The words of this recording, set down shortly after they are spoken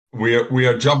We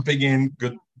are jumping in.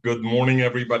 Good morning,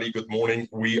 everybody. Good morning.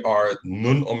 We are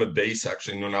Nun Omid Base,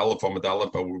 actually Nun Aleph Omid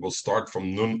Aleph, but we will start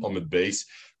from Nun Omid Base.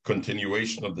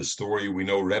 Continuation of the story. We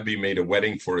know Rebbe made a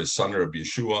wedding for his son, Reb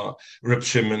Yeshua, Reb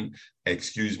Shimon, and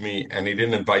he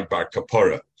didn't invite Bar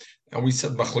Kapara. And we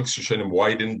said, why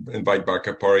he didn't invite Bar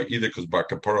Kapara? Either because Bar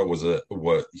Kapara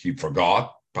he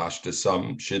forgot, Pashta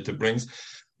some shit to brings.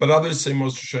 But others say,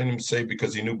 most Rishonim say,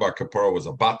 because he knew Bar Kapara was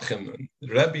a Batchin, and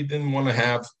Rebbe didn't want to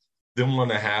have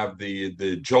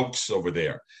the jokes over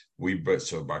there.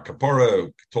 So Bar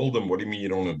Kapara told him, "What do you mean you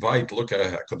don't invite? Look at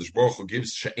Hakadosh Baruch Hu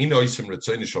gives she'eino isim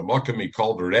ritzoni shamakim. He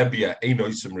called Rebbe eino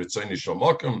isim ritzoni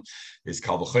shamakim. Is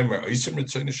kal v'chomer isim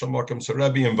ritzoni shamakim. So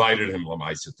Rebbe invited him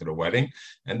lamaisa to the wedding,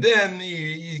 and then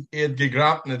he had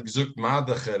gegrabt and gezukt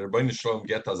madacher Rebbeinu Shalom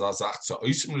get as azacht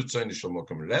isim ritzoni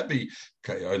shamakim. Rebbe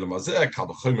ka'olam hazeh kal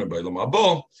v'chomer ba'olam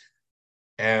habo.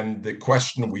 And the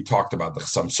question we talked about, the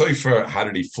Chassam Sofer, how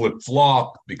did he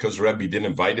flip-flop? Because Rebbe didn't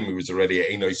invite him, he was already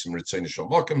a Einoisim Ritzoni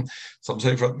Shalmokim. Chassam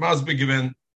Sofer Masbe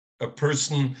given, a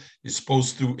person is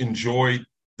supposed to enjoy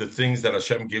the things that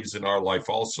Hashem gives in our life.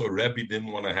 Also, Rebbe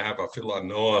didn't want to have Afila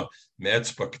Noah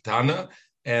Me'etzpa Ketana,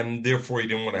 and therefore he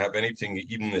didn't want to have anything,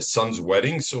 even his son's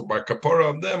wedding. So by Kapara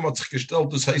of them, what's gestellt,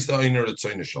 das heißt Einer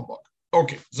Ritzoni Shalmokim.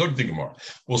 Okay, Zog the Gemara.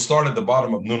 We'll start at the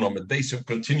bottom of Nun Amid Beis,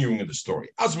 continuing in the story.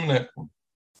 Azmane,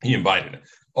 he invited him.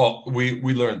 Oh, we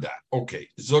learned that. Okay.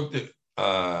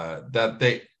 That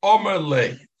they Omer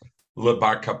le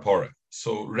Bar Kapora.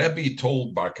 So Rebbe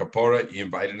told Bar Kapora, he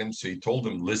invited him, so he told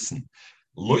him, listen,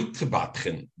 loit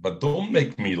tebatchen, but don't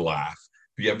make me laugh.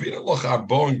 And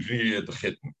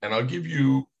I'll give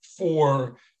you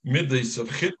 4 middays of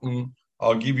chitten.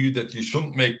 I'll give you that you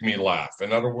shouldn't make me laugh.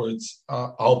 In other words,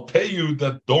 I'll pay you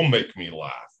that don't make me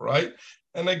laugh, right?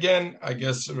 And again, I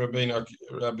guess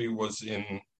Rabbi was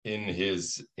in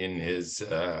his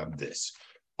this.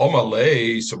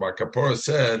 Omalei, so Bar Kapora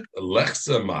said,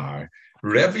 Lechzamar,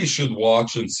 Rebbe should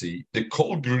watch and see the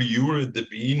kol griyura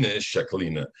debine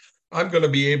sheklina. I'm going to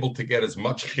be able to get as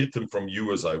much chitim from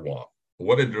you as I want.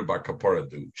 What did Bar Kapora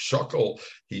do? Shakel,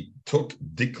 he took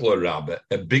Dikla Rabbe,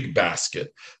 a big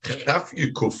basket.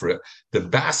 The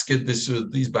basket,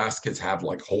 these baskets have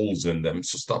like holes in them,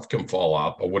 so stuff can fall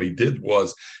out. But what he did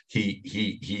was he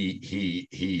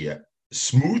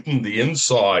smoothened the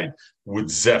inside with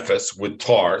zephys, with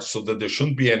tar, so that there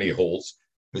shouldn't be any holes.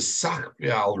 And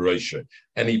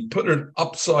he put it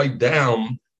upside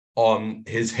down on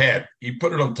his head. He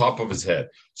put it on top of his head.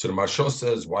 So the Maharsha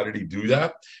says, why did he do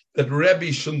that? That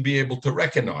Rebbe shouldn't be able to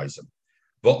recognize him.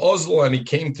 Oslo, and he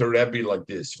came to Rebbe like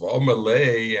this.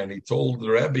 And he told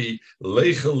Rebbe,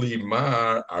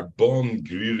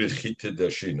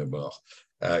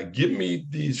 give me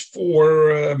these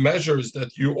 4 measures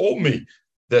that you owe me.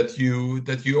 That you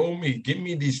owe me. Give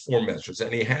me these 4 measures.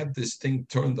 And he had this thing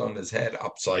turned on his head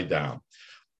upside down.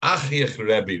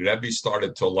 Rebbe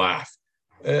started to laugh.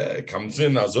 Comes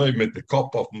in azoy mit the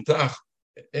cup of Mtach,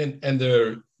 and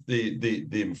the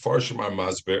Mfarshim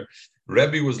Masber,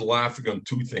 Rebbe was laughing on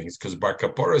 2 things, because Bar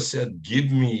Kapara said,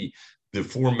 give me the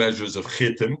 4 measures of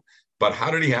chitim, but how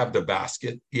did he have the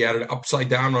basket? He had it upside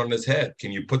down on his head.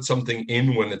 Can you put something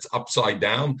in when it's upside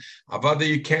down? Avada,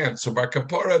 you can't. So Bar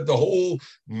Kapara, the whole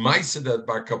maisa that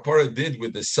Bar Kapara did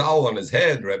with the sal on his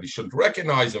head, Rebbe shouldn't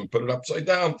recognize him, put it upside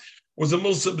down, was a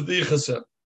milsa b'dichasa.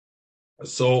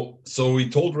 So he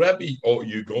told Rebbe, oh,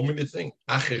 you go me to think.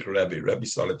 Achich Rebbe. Rebbe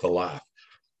started to laugh.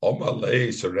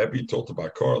 Omalei, so Rebbe told the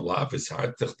Bakar, laugh is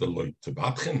hard to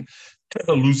batchen.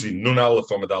 Lucy, nun aleph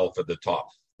amad aleph at the top.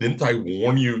 Didn't I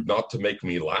warn you not to make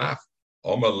me laugh?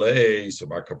 Omalei, so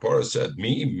Bakar said,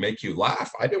 me make you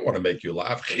laugh? I didn't want to make you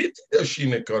laugh.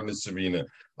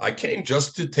 I came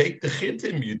just to take the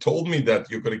chitim. You told me that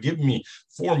you're going to give me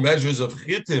 4 measures of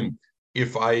chitim.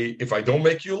 If I don't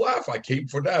make you laugh, I came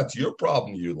for that. It's your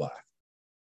problem. You laugh.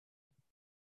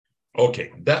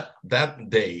 Okay, that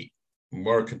day,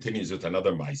 Gemara continues with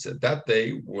another ma'aseh. That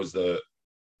day was the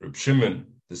Reb Shimon,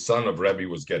 the son of Rebbe,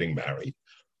 was getting married.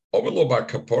 Overlo Bar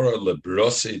Kapora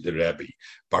lebrosi the Rebbe.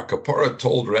 Bar Kapora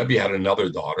told Rebbe had another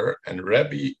daughter, and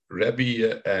Rebbe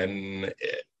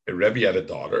had a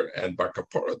daughter, and Bar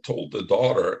Kapora told the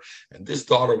daughter, and this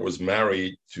daughter was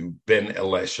married to Ben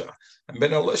Elisha. And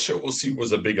Ben Elisha, we'll see,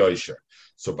 was a big Aisha.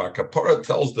 So Bar Kapora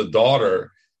tells the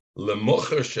daughter,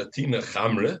 Lemocher Shatina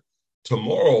Chamre,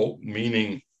 tomorrow,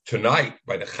 meaning tonight,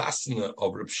 by the chasna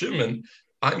of Reb Shimon,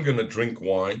 I'm going to drink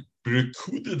wine, and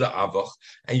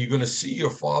you're going to see your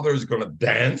father is going to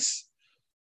dance,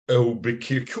 and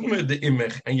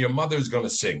your mother is going to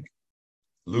sing.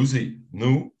 Lucy,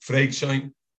 nu, freik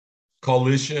zijn.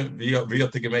 Koalische, wie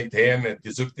hat gemacht, Herren,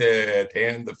 gesucht der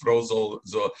Herren, der Frau so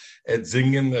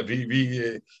singen,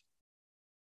 wie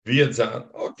jetzt sagen,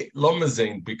 okay, lass mal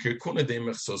sehen, Bikur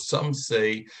Kunedemech, so some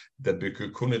say that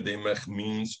Bikur Kunedemech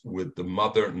means with the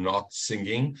mother not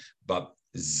singing, but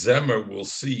Zemer will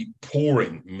see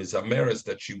pouring, Mizameres,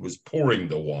 that she was pouring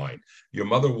the wine. Your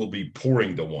mother will be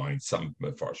pouring the wine, some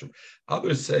Mefarshim.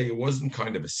 Others say it wasn't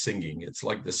kind of a singing. It's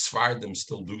like the Sfardim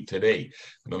still do today.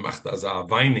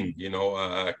 Whining,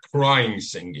 crying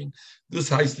singing. This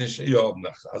heißt nicht,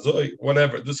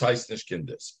 whatever, this heißt nicht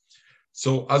Kindes.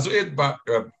 So Azued Bar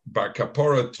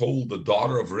Kapora told the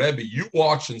daughter of Rebbe, you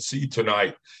watch and see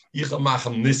tonight. Ich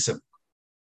machen Nissen.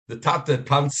 The Tate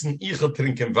tanzen, ich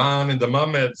trinken Wein, and the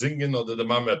Mama at singen or the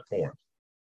Mama at porn.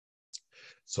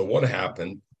 So what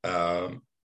happened? Ben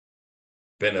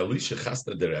Elisha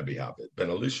Chasna de Rebbe Habit. Ben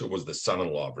Elisha was the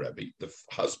son-in-law of Rebbe, the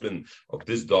husband of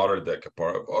this daughter, the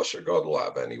Kapara of Osher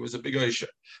Godel, and he was a big Osher.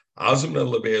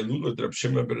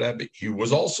 He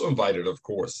was also invited, of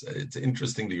course. It's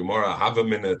interesting, the Gemara have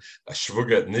him in a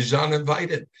shvuga Nijan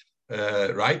invited.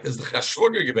 Right? There's the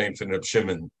Chashvuga given for Reb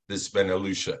Shimon, this Ben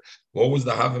Elisha. What was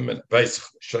the Havamin?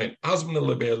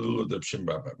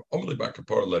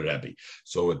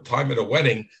 So at time of the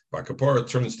wedding, Bakapora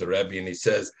turns to Rebbe and he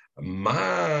says,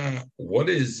 what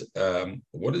is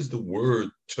the word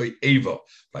to'eva?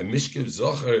 By Mishkev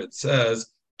Zocher it says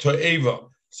to'eva.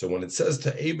 So when it says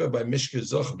to'eva by Mishkev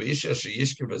Zocher, Be'isha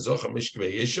she'yishkev Zocher Mishkev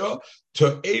Yisha,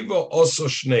 to'eva also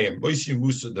shneim. Boisi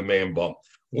Musa the man bum.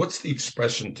 What's the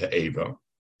expression to'eva?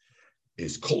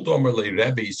 Is Kol Domer le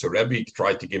Rebbe, so Rebbe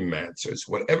tried to give him answers.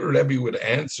 Whatever Rebbe would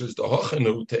answer is the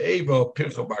Hochenu Te'eva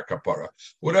Pircha Bar Kapara.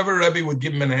 Whatever Rebbe would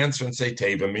give him an answer and say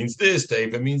Te'eva means this,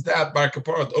 Te'eva means that, Bar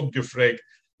Kapara, Ubgefreg,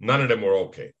 none of them were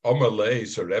okay. Omer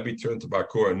so Rebbe turned to Bar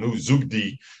Korah, Nu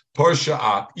Zugdi,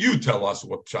 Parsha'at, you tell us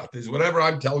what Pshat is. Whatever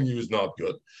I'm telling you is not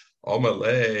good.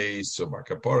 Omer so Bar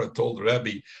Kapara told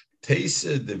Rebbe,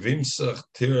 Teise de Vimsach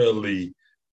Tirali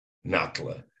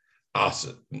Natla. I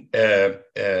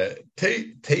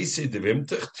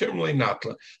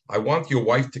want your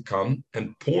wife to come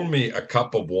and pour me a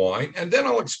cup of wine, and then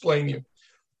I'll explain you.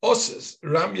 Osis,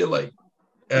 Ramulay.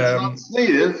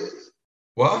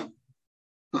 What?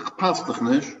 Passt doch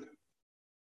nicht.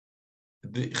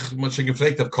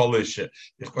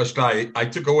 I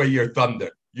took away your thunder.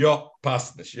 Yeah,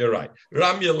 passt nicht. You're right.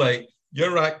 Ramulay.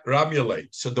 You're right. Ramulay.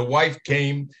 So the wife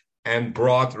came and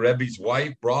Rebbe's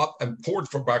wife brought and poured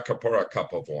for Bar Kapara a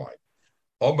cup of wine.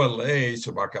 Omalei,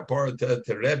 so Bar Kapara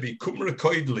to Rebbe, Kumra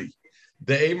Koidli,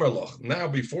 the Emerloch. Now,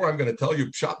 before I'm going to tell you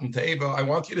Pshat and Teva, I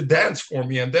want you to dance for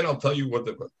me, and then I'll tell you what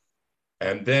the.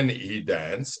 And then he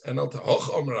danced, and I'll tell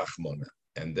Rachmona.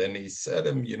 And then he said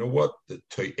him, you know what? The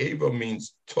To'eva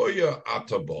means Toya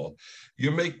Ataba.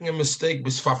 You're making a mistake,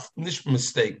 nicht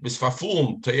mistake,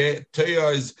 bisfafum.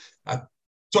 Toya is a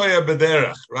Toya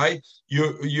bederach, right?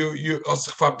 You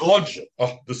verblonchen.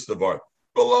 Oh, this is the word.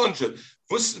 Blonchen.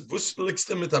 Wus liegst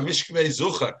du mit der Mishkvei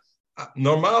Sucher?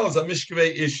 Normal ist a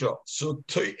Mishkvei Isha. So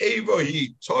To'eva hi,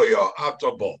 Toya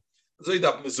Ataba. So ich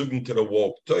darf mir sagen to the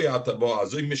walk. Toya Ataba.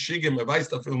 Also ich mischige, man weiß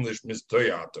der Film nicht, mis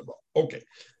Toya Ataba. Okay.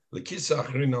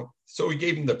 So he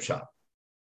gave him the pshat.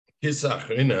 Kisa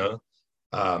Achrina,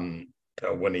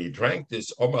 when he drank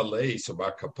this Omalei, so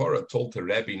Bar Kapora told to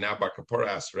Rebbe, now Bar Kapora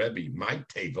asked Rebbe, my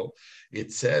table,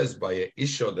 it says by an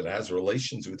Isha that has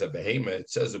relations with a behema, it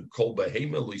says of Kol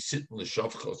behema lisit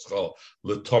l'shavchoscha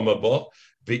l'tomaba,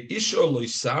 ve'isha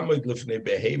lisamid lifnei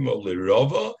behema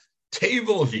l'rova,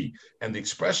 table he. And the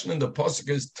expression in the pasuk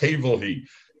is table he.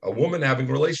 A woman having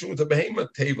relation with a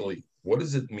behema, table he. What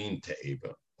does it mean,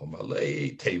 te'eva?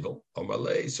 Omalei, table.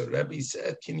 Omalei, so Rebbe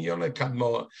said, Kinyona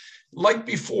Kadmoa. Like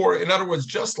before, in other words,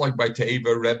 just like by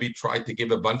Te'eva, Rebbe tried to give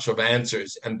a bunch of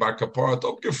answers, and Bar Kapara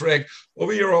Topgefreg.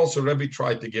 Over here also, Rebbe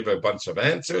tried to give a bunch of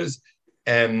answers,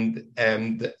 and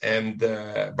Bar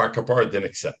Kapara didn't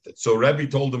accept it. So Rebbe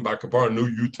told him, Bar Kapara, no,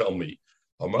 you tell me.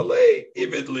 Omalei,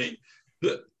 Ividli,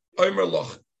 the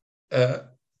Omerloch,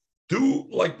 do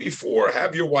like before,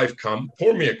 have your wife come,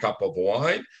 pour me a cup of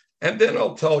wine, and then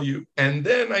I'll tell you, and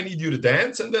then I need you to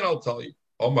dance, and then I'll tell you.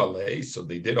 Omalei, so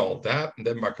they did all that, and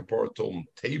then Makapora told him,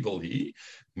 Tevel he,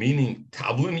 meaning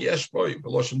Tavlin Yeshboy,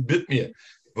 Veloshin Bitmir.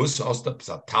 Vus hast du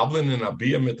Tavlin in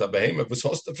Abiyah mit der Beheme, vus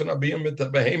hast du von Abiyah mit der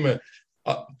Beheme,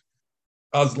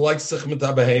 as like sich mit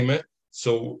der Beheme,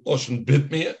 so Loshin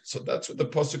Bitmir, so that's what the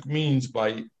Pasuk means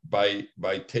by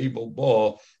table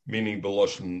ball, meaning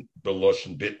Veloshin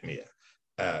Bitmir.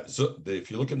 So if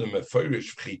you look at the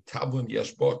Meforish, Chitavlin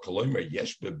Yeshba, Kolomer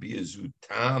Yeshba Biazu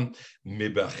Tam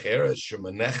Mibacheres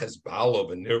Shemaneches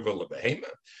Balov and Nirva Lebehema.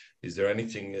 Is there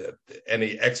anything,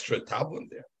 any extra tablet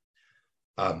there?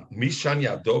 Mishan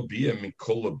Yado Bia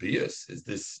Mikola Bias. Is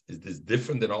this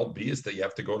different than all bias that you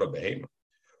have to go to Behema?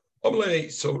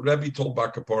 So Rebbe told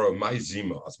Bar Kapara, my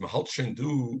Zima. As Mahal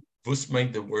Shendu, Vus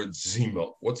made the word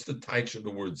Zima. What's the title of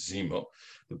the word Zima?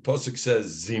 The Pasuk says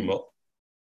Zima.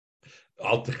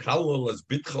 Al Techalal as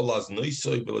Bitchal as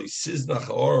Noisoy B'lei Siznach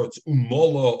Haaretz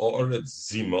Umola Haaretz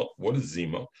Zima. What is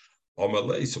Zima?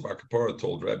 Amalei, so Bar Kapara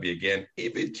told Rebbe again,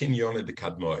 Ibid Kinyona de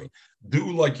Kadmoi.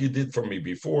 Do like you did for me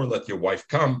before. Let your wife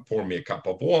come, pour me a cup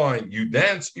of wine. You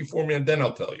dance before me, and then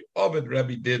I'll tell you. Ovid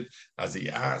Rebbe did as he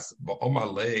asked. But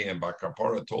Amalei and Bar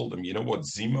Kapara told him, you know what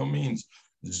Zima means?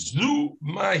 Zu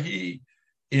Mahi.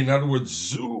 In other words,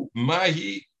 Zu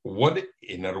Mahi. What?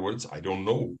 In other words, I don't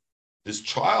know. This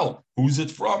child, who's it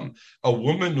from? A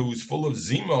woman who's full of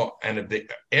Zima, and if the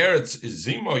eretz is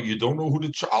Zima, you don't know who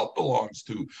the child belongs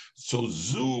to. So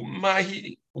Zu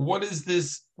Mahi, what is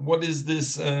this? Who's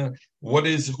this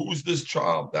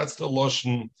child? That's the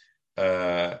Lashon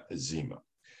Zima.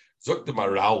 Zok the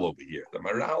Maral over here. The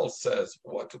Maral says,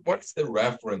 what's the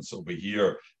reference over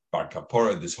here? Bar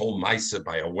Kapara, this whole Maisa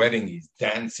by a wedding, he's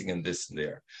dancing and this and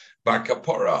there. Bar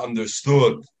Kapara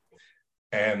understood.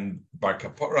 And Bar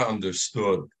Kapara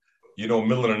understood,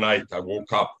 middle of the night, I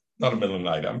woke up, not a middle of the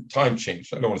night, I'm time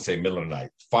changed. I don't want to say middle of the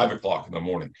night, 5 o'clock in the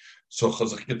morning. So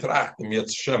Chazak getracht,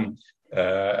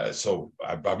 so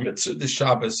Bar Mitzvah the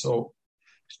Shabbos, so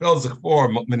stell sich vor,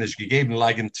 mir nicht gegeben,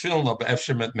 liegen Tfilm, aber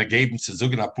öfter mit mir geben, zu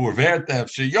sagen, a pur Werte,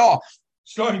 öfter, ja,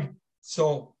 schön.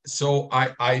 So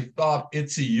I thought,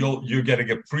 Itzi, you're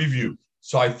getting a preview.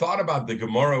 So I thought about the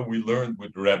Gemara we learned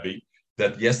with Rebbe,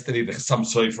 that yesterday the Chassam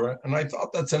Sofer, and I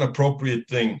thought that's an appropriate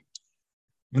thing.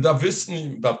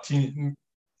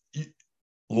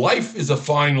 Life is a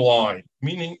fine line,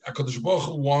 meaning HaKadosh Baruch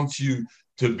Hu wants you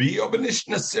to be, but not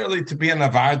necessarily to be an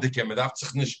avardike. Man darf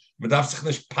sich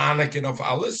nicht paniken auf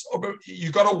alles, but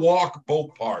you got to walk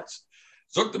both parts.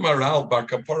 Zok the Maral, Bar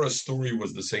Kapara's story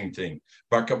was the same thing.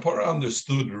 Bar Kapara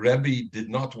understood Rebbe did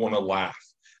not want to laugh,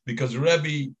 because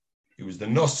Rebbe, he was the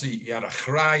Nossi, he had a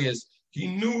chrayas. He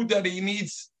knew that he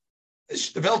needs.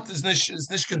 The Welt is nicht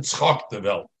gezockt, the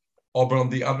Welt. Aber on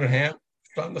the other hand,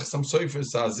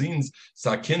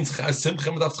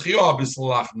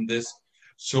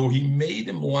 so he made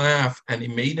him laugh and he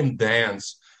made him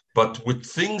dance, but with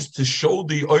things to show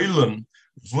the oilam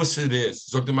what it is.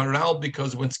 So the Maral,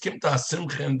 because when it's kimta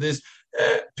simcha and this,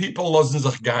 people losen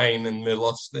sich gein and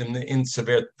in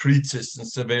severe preaches and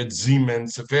severe zimen,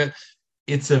 severe.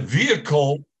 It's a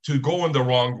vehicle to go in the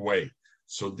wrong way.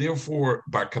 So therefore,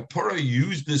 Bar Kapara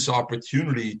used this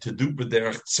opportunity to do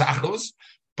b'derech tzachos,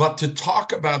 but to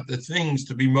talk about the things,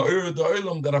 to be ma'ir the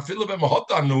olam that afilu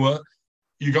b'mahotanua,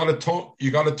 you got to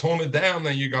tone it down,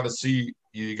 and you got to see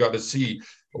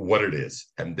what it is.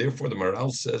 And therefore, the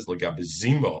Maral says,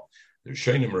 "L'gabizimo." The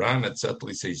Shainim Ran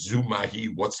etc. say,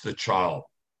 "Zumahi." What's the child?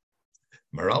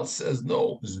 Maral says,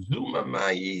 "No,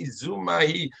 Zumahi."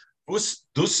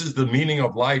 This is the meaning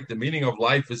of life. The meaning of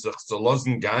life is a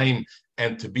chzalozen gain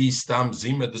and to be stam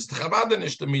zima. This chavadin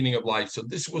is the meaning of life. So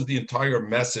this was the entire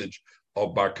message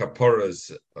of Bar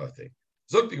Kapara's thing.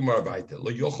 Zog die Gemara weiter. Lo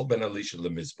Yochel ben Elisha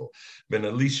lemizbel. Ben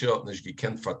Elisha hat nicht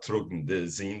gekannt vertrugen the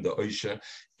zin, the oisha.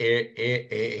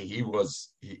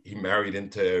 He married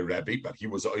into Rebbe, but he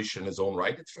was oisha in his own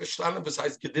right. It's verstanden, was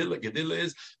heißt Gedille. Gedille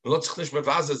is, lot sich nicht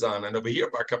mevazah sein. And over here,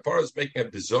 Bar Kapara is making a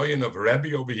bezoyan of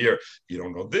Rebbe over here. You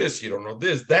don't know this,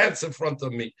 dance in front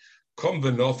of me. Come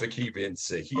v'nofik he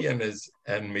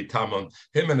and Mitamon,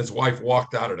 him and his wife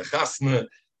walked out of the chasna.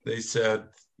 They said,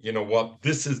 you know what?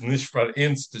 This is nishvar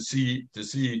ins to see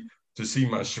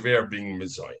Mashver being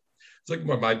mizay. It's like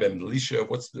my Ben Elisha.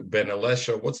 What's the Ben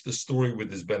Elisha? What's the story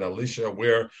with this Ben Elisha?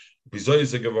 Where Bizoy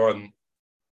is given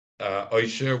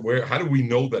Aisha? Where? How do we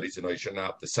know that he's an Aisha?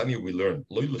 Now the Sanya we learned.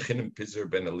 Lo lechinim pizer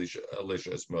Ben Elisha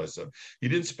is Moshe. He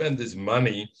didn't spend his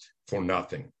money for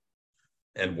nothing,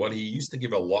 and what he used to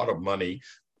give a lot of money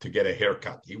to get a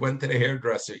haircut. He went to the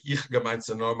hairdresser. Ich gemeint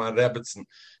zu Norman Rebbetzin.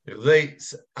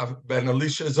 Ben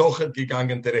Elisha is auch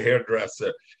gegangen to the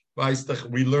hairdresser.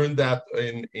 We learned that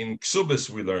in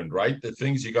Ksubis, we learned, right? The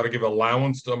things you got to give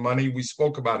allowance to money. We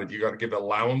spoke about it. You got to give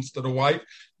allowance to the wife.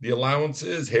 The allowance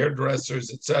is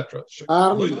hairdressers, etc.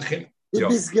 Du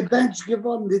bist gebencht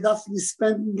geworden, die darfst nicht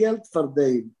spenden Geld für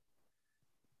den.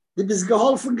 Du bist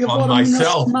geholfen geworden.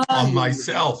 On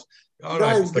myself. All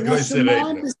right, it's the greatest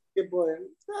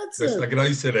that's the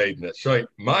greatest redner. So,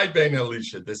 my Ben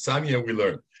Elisha, the Sanya we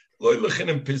learned. Lo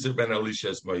lechinim pizer Ben Elisha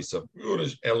es moisav.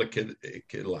 Yurish elikid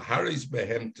laharis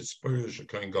behem to spurish a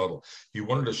kohen gadol. He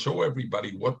wanted to show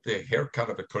everybody what the haircut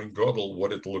of a kohen gadol,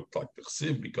 what it looked like.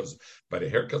 Because by the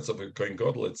haircuts of a kohen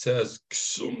gadol, it says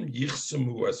ksum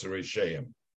yichsemu es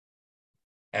reisheim.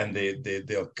 and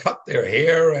they'll cut their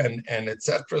hair and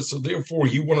etc. So therefore,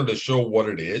 he wanted to show what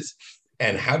it is.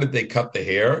 And how did they cut the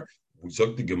hair?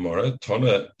 Zog the Gemara,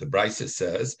 Tana, the Brisa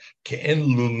says, Ke'en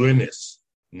lulinis.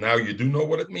 Now you do know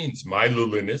what it means. My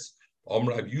lulinis,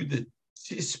 Omrav Yudit,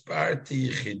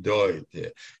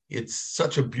 it's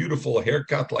such a beautiful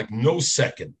haircut, like no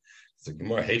second. It's like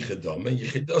more heichadama.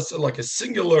 Yichidasa like a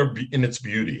singular in its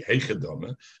beauty.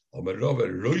 Heichadama.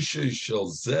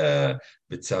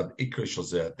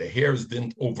 The hairs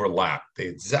didn't overlap. They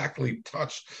exactly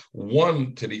touched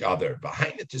one to the other.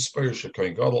 Behind the Tisper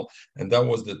Shekoin Gadol, and that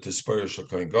was the Tisper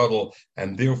Shekoin Gadol,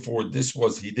 and therefore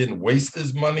he didn't waste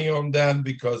his money on that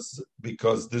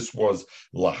because this was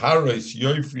Laharis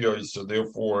Yoifiyoi, so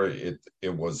therefore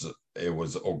it was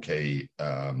okay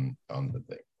on the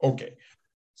thing. Okay.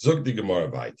 Zog the Gemara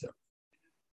weiter.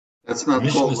 That's not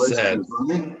Mishnah called wasting said,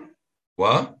 money.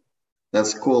 what?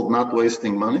 That's called not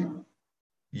wasting money.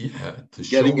 Yeah, to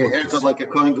Getting show your haircut like a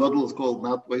Kohen Gadol is called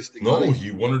not wasting money. No, he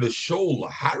wanted to show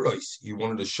Laharos. He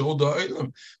wanted to show the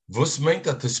Olam. Vos meant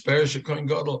that to spare Kohen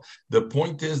Gadol. The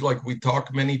point is, like we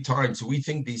talk many times, we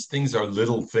think these things are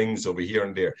little things over here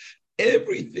and there.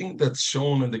 Everything that's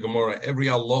shown in the Gemara, every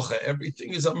halacha,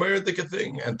 everything is a meridic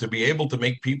thing. And to be able to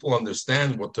make people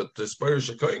understand what the Spirish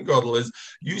Kohen Gadol is,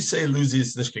 you say, Luzi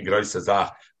is nicht gegröße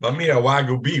Sache. Bei mir,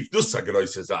 Wagyu beef, das ist eine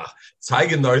größe Sache.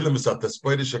 Zeigen der Olam ist at the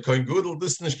Spirish Kohen Gadol,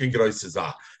 das ist nicht gegröße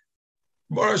Sache.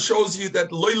 Gemara shows you that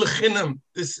loy lechinam,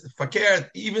 this fakert,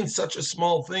 even such a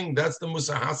small thing, that's the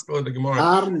Musa Haskell of the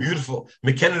Gemara. Beautiful.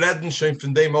 Me ken redden schon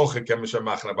von dem auch, ken me schon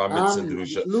machen, aber mitzah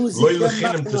drusha. Loy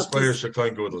lechinam to spoyer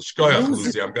shekoin gudel. Shkoyach,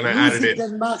 Lucy, I'm going to add it in. Lucy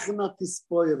can machen at the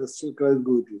spoyer shekoin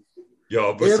gudel.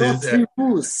 Ja, was ist it?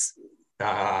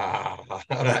 All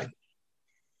right.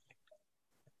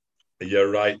 You're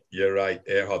right.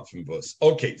 Hat from Bus.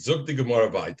 Okay, zog the Gemara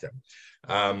weiter.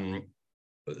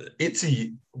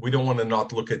 Itzi, we don't want to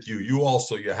not look at you. You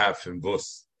have him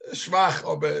bus. Schwach,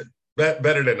 but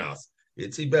better than us.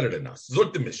 Itzi better than us.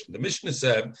 Zog the Mishnah. The Mishnah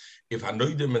said, if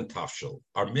Hanoidim and Tafshel,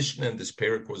 our Mishnah in this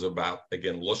parak was about,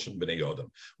 again, Loshen B'nei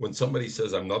Yodam. When somebody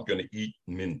says, I'm not going to eat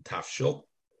min Tafshel,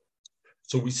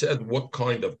 so we said what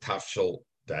kind of Tafshel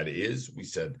that is. We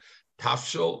said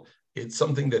Tafshel, it's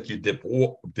something that you dip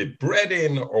bread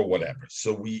in or whatever.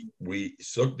 So we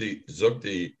zog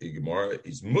the Gemara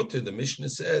is mutter. The Mishnah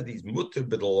said he's mutter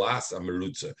b'delas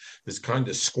amerutza. This kind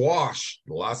of squash,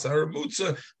 delas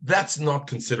amerutza, that's not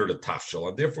considered a tafshel,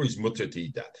 and therefore he's mutter to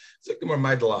eat that. Zog the Gemara,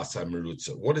 my delas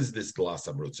amerutza. What is this delas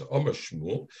amerutza? Omer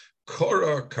Shmuel,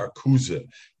 kara karkuza.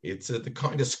 It's the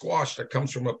kind of squash that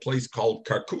comes from a place called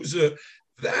Karkuza.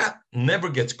 That never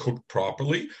gets cooked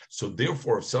properly. So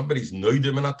therefore, if somebody's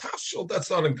noidim in a tafshel, that's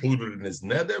not included in his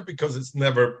neder because it's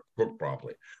never cooked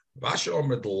properly. It's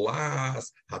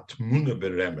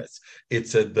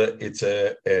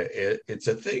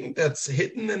a thing that's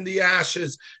hidden in the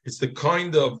ashes.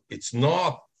 It's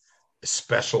not a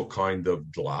special kind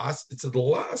of glass. It's a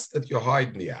glass that you hide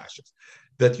in the ashes.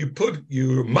 That you put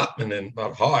your matman in,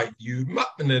 not hide, you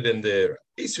matman it in there.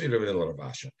 So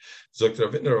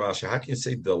how can you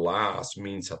say the last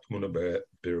means hatmuna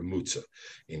bermutza?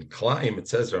 In Klaim, it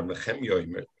says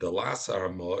the last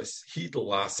armos, he the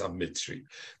last amitri.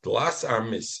 The last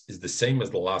armis is the same as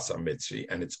the last amitri,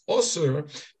 and it's also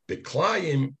the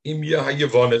Klaim im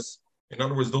yavonis. In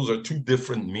other words, those are two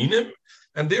different minim,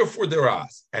 and therefore they're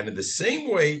as. And in the same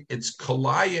way, it's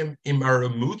kalayim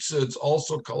imaramutza. It's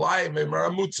also kalayim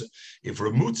imaramutza. If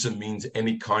ramutza means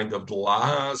any kind of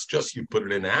glass, just you put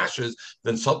it in ashes,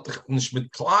 then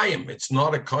mit kalayim. It's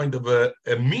not a kind of a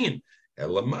mean.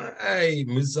 Elamai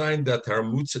mizayin that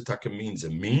haramutza taka means a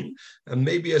mean, and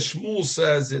maybe as Shmuel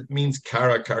says it means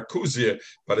kara karkuzia,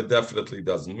 but it definitely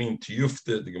doesn't mean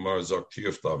tiyufta. The Gemara zog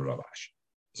tiyufta of Ravash.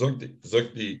 Zog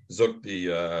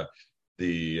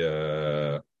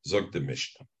the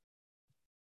Mishnah.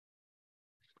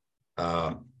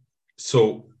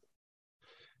 So,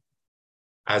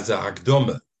 as a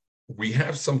Agdoma, we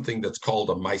have something that's called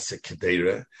a Maisa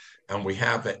Kedera, and we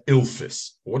have an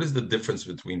Ilfis. What is the difference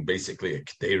between basically a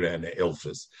Kedera and an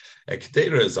Ilfis? A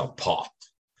Kedera is a pot,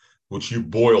 which you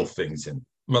boil things in.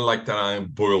 Like that, I am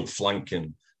boiled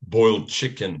flanken, boiled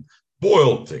chicken,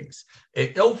 boiled things.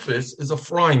 A Ilfis is a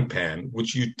frying pan,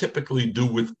 which you typically do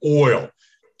with oil.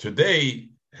 Today,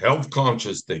 health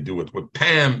conscious, they do it with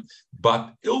Pam,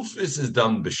 but Ilfis is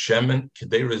done b'shemen,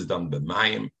 Kedera is done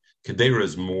b'mayim. Kedera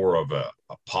is more of a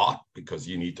pot because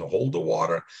you need to hold the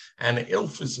water, and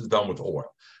Ilfis is done with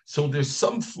oil. So there's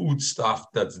some food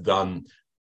stuff that's done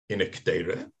in a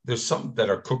Kedera. There's some that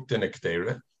are cooked in a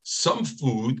Kedera. Some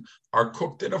food are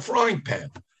cooked in a frying pan.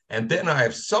 And then I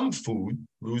have some food,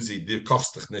 Lucy, die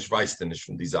kochst dich nicht, weißt du nicht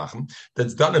von die Sachen,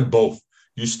 that's done in both.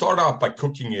 You start out by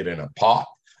cooking it in a pot,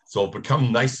 so it'll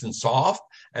become nice and soft,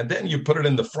 and then you put it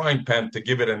in the frying pan to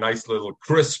give it a nice little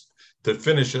crisp to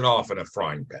finish it off in a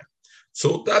frying pan.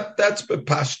 So that's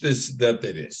bepashtis that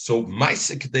it is. So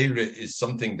maisa kedera is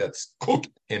something that's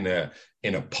cooked in a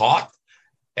pot,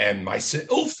 and maisa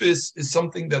ilfis is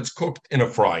something that's cooked in a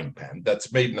frying pan,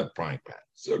 that's made in a frying pan.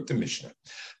 So the Mishnah.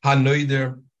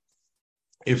 Hanoider,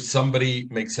 if somebody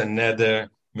makes a neder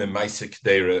me maisa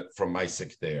kedera from maisa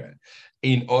kedera.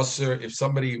 In Osir, if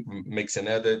somebody makes an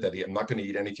neder that I'm not going to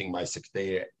eat anything maisa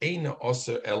kedera, ein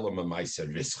Osir ela me maisa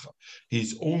rischa.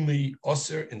 He's only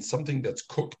Osir in something that's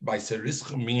cooked. Maisa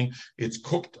rischa mean it's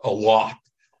cooked a lot,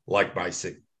 like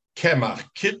maisa kemach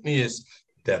kidneys,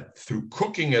 that through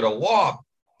cooking it a lot,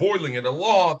 boiling it a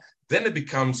lot, then it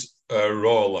becomes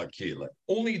raw lakila.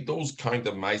 Only those kind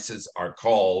of maisas are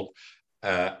called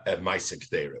a maisa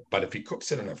kedera. But if he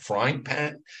cooks it in a frying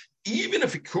pan, even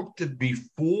if he cooked it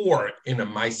before in a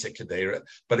maisa kedera,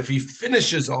 but if he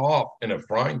finishes off in a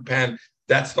frying pan,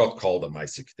 that's not called a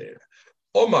maisa kedera.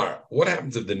 Omar, what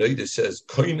happens if the Neider says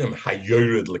koinem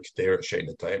hayored l'kedera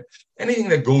sheinatayim? Anything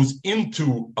that goes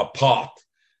into a pot,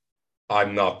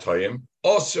 I'm not tayim.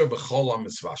 Osir b'cholam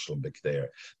misvashel b'kedera.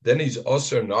 Then he's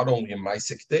osir not only in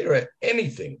maisa kedera,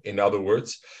 anything. In other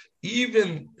words,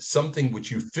 even something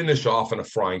which you finish off in a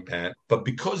frying pan, but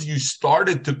because you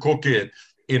started to cook it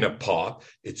in a pot,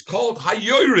 it's called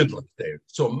hayored l'kedera.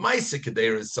 So maisa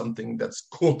kedera is something that's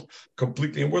cooked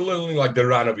completely, and we're learning like the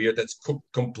ran over here, that's cooked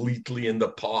completely in the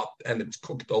pot, and it's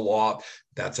cooked a lot.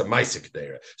 That's a maisa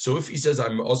kedera. So if he says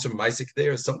I'm also maisa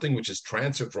kedera, something which is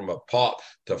transferred from a pot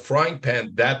to a frying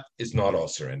pan, that is not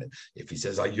also in it. If he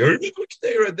says hayored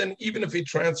l'kedera, then even if he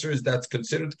transfers, that's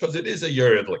considered because it is a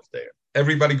hayored l'kedera.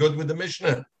 Everybody good with the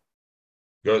Mishnah?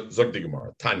 Good. Zog the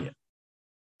Gemara. Tanya.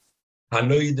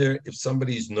 Hanoider, if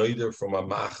somebody's noider from a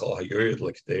machal hayored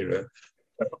l'kedera,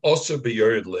 also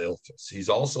beyored leilfus. He's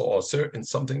also also in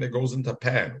something that goes into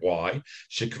pan. Why?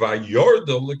 Shekva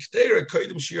yorda l'kedera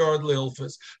koydem sheyard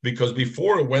leilfus. Because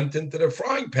before it went into the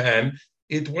frying pan,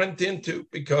 it went into,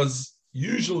 because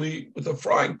usually with a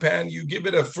frying pan you give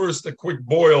it a quick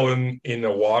boil in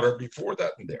the water before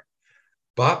that in there.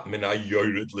 But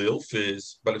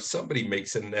if somebody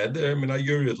makes a neder,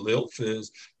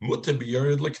 mutter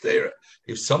beyored l'kedera.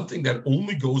 If something that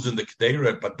only goes in the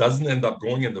kedera but doesn't end up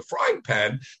going in the frying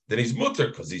pan, then he's mutter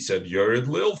because he said yored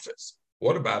lilfis.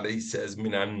 What about it? He says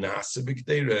minan nasa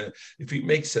b'kedera. If he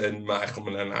makes a ma'achel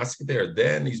minan nasa kedera,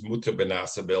 then he's mutter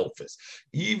benasa b'ilfis.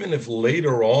 Even if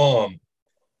later on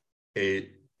he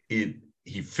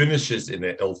finishes in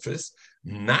an ilfis.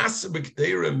 Nasa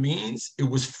b'kedera means it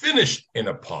was finished in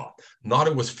a pot, not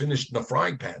it was finished in a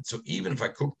frying pan. So even if I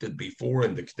cooked it before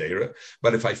in the kedera,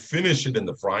 but if I finish it in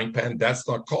the frying pan, that's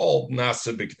not called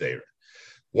nasa b'kedera.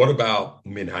 What about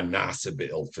min hanasa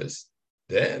b'ilfis?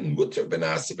 Then mutter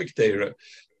b'nasa b'kedera.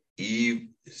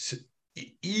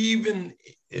 Even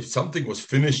if something was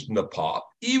finished in the pot,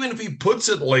 even if he puts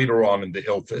it later on in the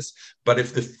ilfis, but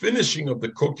if the finishing of the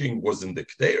cooking was in the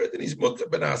kedera, then he's mutter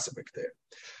b'nasa b'kedera.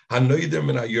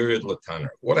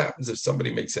 What happens if somebody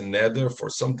makes a neder for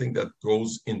something that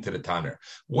goes into the tanner?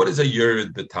 What is a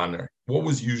yered the tanner? What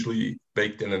was usually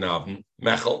baked in an oven?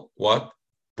 Mechel, what?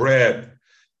 Bread.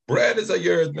 Bread is a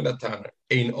yered min a tanner.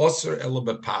 Ein osir ela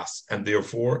bepas, and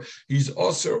therefore he's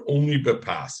osir only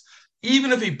bepas.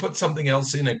 Even if he puts something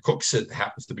else in and cooks it,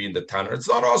 happens to be in the tanner, it's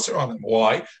not osir on him.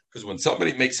 Why? Because when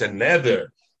somebody makes a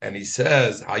neder and he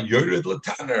says hayered le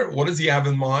tanner, what does he have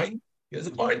in mind? He has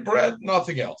in mind bread,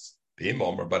 nothing else.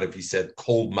 But if he said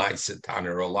cold mice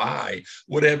tanner or lie,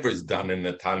 whatever is done in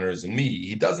the tanner is me.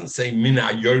 He doesn't say mina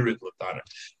yorid tanner.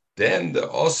 Then the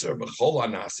osir b'chol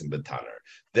anasim b'tanner.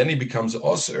 Then he becomes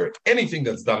osir anything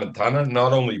that's done in tanner,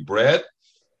 not only bread.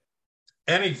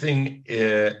 Anything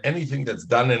that's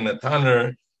done in the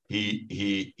tanner,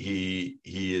 he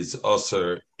is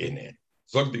osir in it.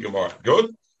 Zog the Gemara,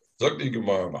 good. Zog the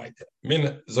Gemara weiter.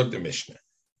 Min zog the Mishnah.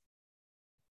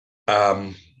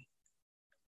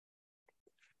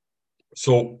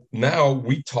 So now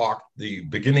we talked the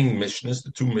beginning Mishnahs,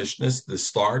 the two Mishnahs. The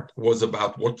start was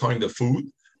about what kind of food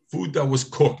that was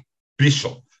cooked,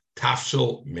 bishul,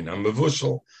 tafshel, minam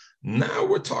mevushel. Now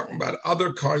we're talking about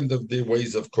other kind of the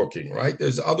ways of cooking, right?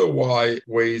 There's other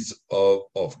ways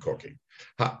of cooking.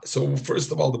 So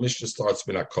first of all, the Mishnah starts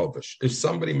with a kovish. If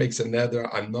somebody makes a neder,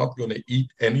 I'm not going to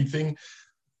eat anything.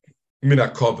 Mina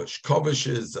kovish. Kovish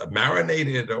is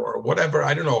marinated or whatever.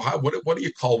 I don't know how. What do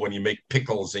you call when you make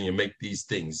pickles and you make these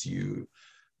things?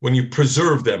 When you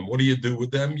preserve them. What do you do with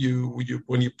them?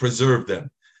 When you preserve them.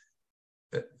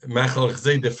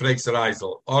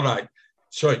 All right.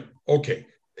 So, okay.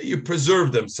 You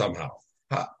preserve them somehow.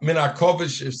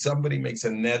 Minakovish, if somebody makes a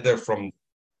neder from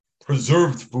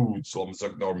preserved foods,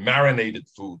 or marinated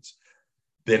foods,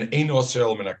 then Ein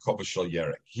Osel Minakovish Shal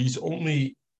Yerek. He's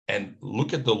only, and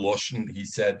look at the Loshen, he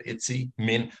said, Itzi,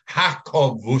 min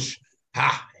hakovush,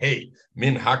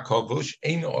 min hakovush,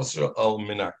 Ein Osel El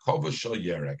Minakovish Shal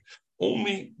Yerek.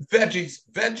 Only veggies.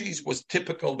 Veggies was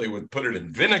typical. They would put it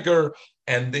in vinegar,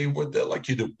 and they would, like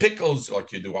you do pickles,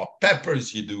 like you do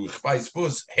peppers, you do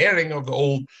chvais, herring of the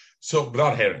old. So,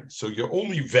 not herring. So you're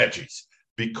only veggies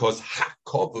because ha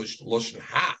kovush loshen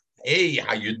ha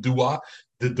how you do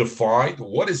the defined.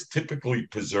 What is typically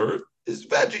preserved is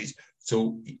veggies.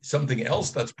 So something else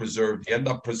that's preserved, you end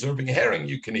up preserving herring.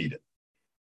 You can eat it.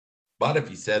 But if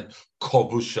he said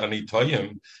kovush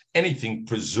anitayim, anything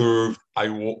preserved, I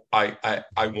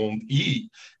won't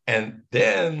eat, and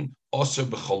then also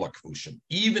b'chol hakvushim,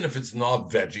 even if it's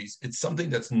not veggies, it's something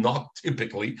that's not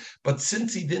typically. But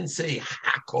since he didn't say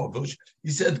hakovush, he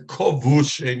said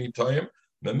kovush anitayim.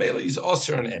 Memela is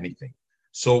also on anything.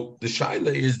 So the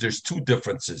shaila is there's two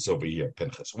differences over here,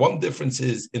 Pinchas. One difference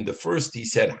is in the first he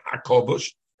said hakovush.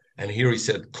 And here he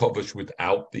said kovush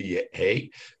without the hay.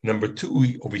 Number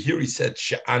two, over here he said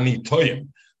she'ani toyim.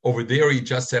 Over there he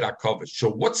just said hakovush. So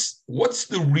what's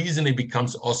the reason it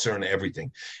becomes osir and everything?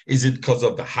 Is it because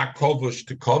of the hakovush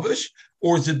to kovush,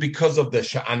 or is it because of the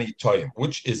she'ani toyim?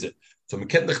 Which is it? So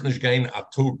mekendich nicht gein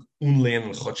atug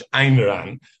unlein choch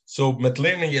einran. So met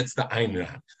lernen jetzt the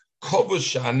einran.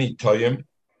 Kovush she'ani toyim.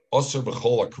 Also,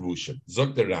 b'chol hakvushim.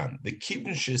 Zog the Ran. The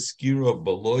kibun sheskira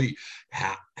beloy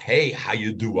hey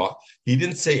hayudua. He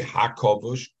didn't say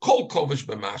hakovush. Kol kovush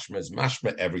b'mashma is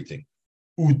mashma everything.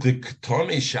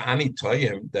 Udektone shani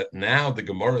toyim. That now the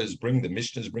Gemara is bringing, the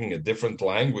Mishnah is bringing a different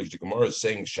language. The Gemara is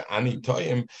saying shani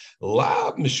toyim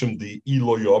lab mishum di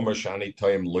ilo yomer shani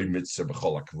toyim loy mitzvah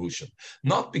b'chol hakvushim.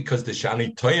 Not because the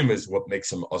shani toyim is what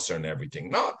makes him usher and everything.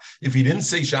 Not if he didn't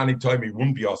say shani toyim, he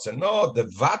wouldn't be usher. No, the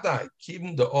vada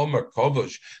kivin the omer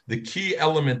kovush. The key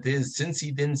element is since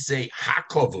he didn't say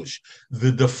hakovush,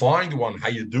 the defined one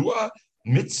hayudua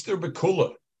mitzvah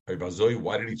b'kula.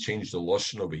 Why did he change the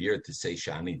lashon over here to say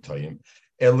shani toyim?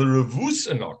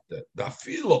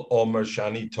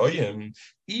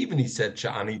 Even he said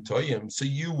shani toyim, so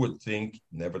you would think,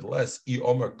 nevertheless,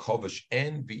 omer kovish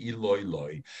and loy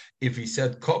loy. If he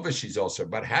said kovish, he's also.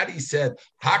 But had he said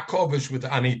ha kovish with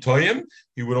ani toyim,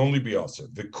 he would only be also.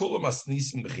 The kulam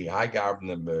asnisim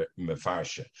b'chiyagavne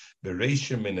mefarshe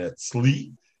bereisha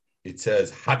minetzli. It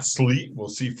says hatzli. We'll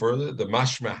see further. The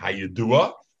mashma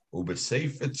hayedua.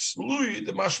 Ubeseif it's slui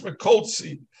the mashma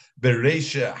koltzi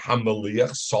bereisha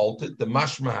hamaliach salted the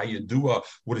mashma hayedua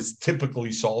what is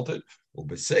typically salted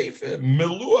ubeseif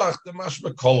meluach the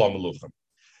mashma kolam meluchim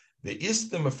the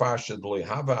istem afasha dloy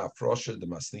hava afrosha the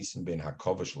masnisim ben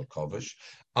hakovish lakovish.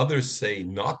 Others say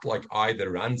not like either.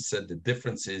 Ran said the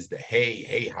difference is the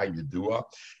hey hayedua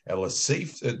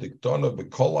elaseif the dona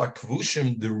bekola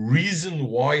kvushim. The reason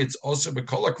why it's also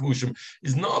bekola kvushim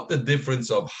is not the difference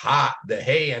of the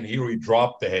hay and here he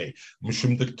dropped the hay.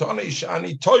 Mushum diktona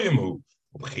ishani toyemu.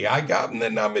 And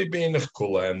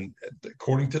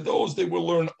according to those, they will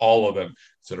learn all of them.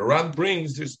 So the Ran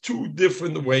brings there's two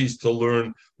different ways to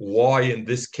learn why in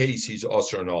this case he's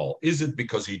usher and all. Is it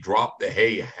because he dropped the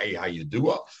hey how you do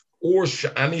it, or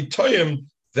shani toyim?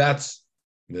 That's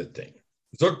the thing.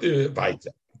 Zog the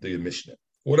Vaita, the Mishnah.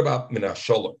 What about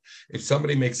minasholok? If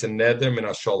somebody makes a neder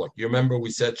minasholok, you remember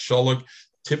we said sholok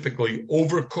typically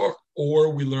overcooked, or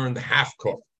we learned half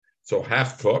cooked. So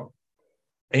half cooked.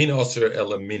 Ein aser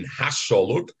ela min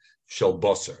hasholuk shel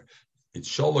basar. It's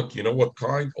sholuk, you know what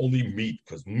kind? Only meat,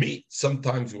 because meat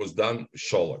sometimes was done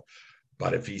sholuk.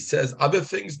 But if he says other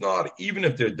things, not, even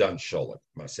if they're done sholuk.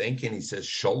 Masenkin, he says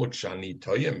sholuk shani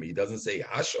toyim. He doesn't say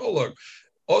hasholuk.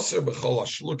 Aser b'chol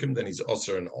hashlukim, then he's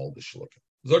aser in all the shlukim.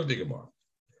 Zog the Gemara.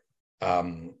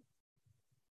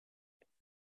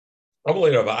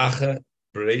 Amalei Rav Acha,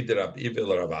 Bereider Rav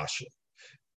Ivil Rav Asher.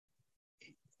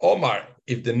 Omar,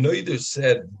 if the Noider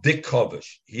said de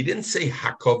kovush, he didn't say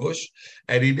hakovush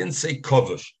and he didn't say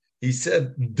kovush. He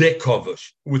said de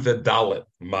kovush with a dalet,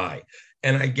 my.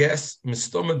 And I guess,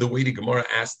 Mistoma, the way the Gemara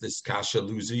asked this Kasha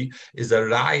Luzi is a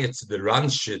raya to the Ran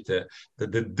Shitta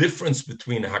that the difference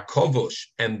between hakovush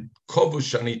and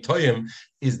kovush shani toyim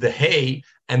is the hay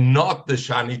and not the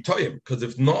shani toyim. Because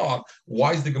if not,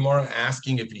 why is the Gemara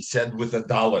asking if he said with a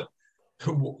dalet?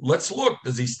 Let's look.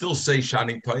 Does he still say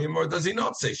Shani Toyim or does he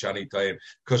not say Shani Toyim?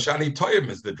 Because Shani Toyim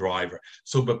is the driver.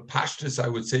 So, but Pashtus, I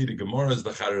would say the Gemara is the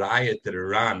Charayat to the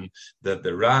Ran, that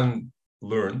the Ran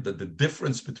learned that the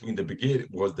difference between the beginning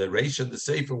was the Reish and the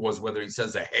Sefer was whether he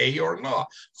says a hey or not.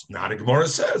 So now the Gemara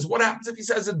says, what happens if he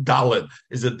says a Dalet?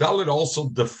 Is a Dalet also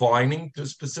defining the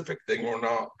specific thing or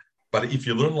not? But if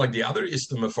you learn like the other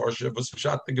Istam Mefarsha, was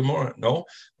Pshat the Gemara, no?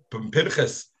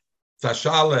 Pinchas,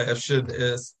 Tashale,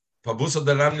 is Pabusa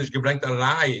der Ram nicht gebringt a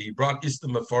Reihe. He brought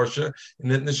Istam Mefarsha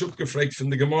and then the Shub gefragt from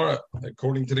the Gemara,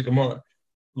 according to the Gemara.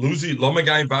 Lucy,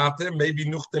 Lomagai Vate, maybe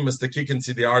Nuchtim is the kick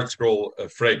into the art scroll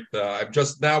freight. I've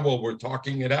just now, while we're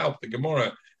talking it out, the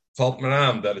Gemara felt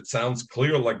Maram that it sounds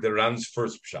clear like the Ran's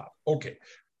first shot. Okay.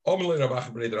 Omar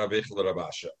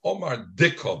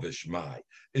Dikovish Mai.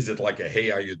 Is it like a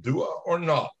Hey Ayudua or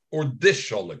not? Or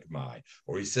Disholik Mai?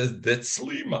 Or he says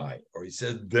Detzli Mai? Or he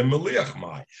says Demeliach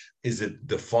Mai? Is it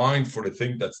defined for the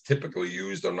thing that's typically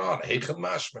used or not? Heichel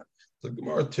Mashman. So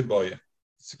Gemara Tiboya.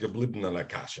 It's a Geblibna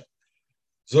Lakasha.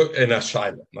 So in a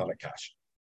shaila, not a kasha.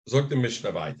 Zog the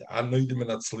Mishnah weiter. Anoide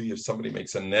minatzli. If somebody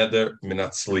makes a neder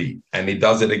minatzli and he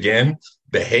does it again,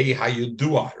 behei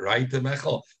hayudua, right? The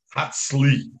mechel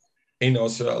hatzli. Ein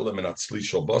oser ele minatzli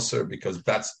shel basar, because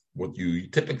that's what you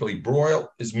typically broil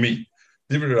is meat.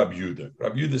 Divrei Rabbi Yehuda.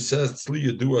 Rabbi Yehuda says tzli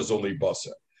yudua is only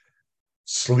basar.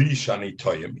 Sli shani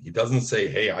toyim. He doesn't say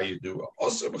hey hayudua.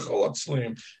 Oser b'chol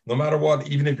hatzlim. No matter what,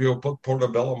 even if you put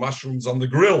portobello mushrooms on the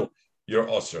grill, you're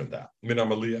usher in that. Mina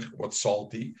maliyach, what's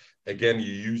salty? Again,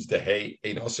 you use the hay.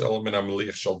 Ein usher mina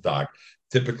maliyach shel dag.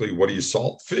 Typically, what do you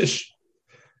salt? Fish.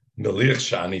 Maliyach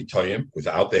shani toyim.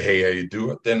 Without the hay, you do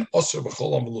it. Then usher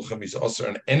b'chol ha-meluchim is usher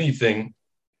in anything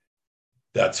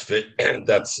that's fit and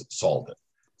that's salted.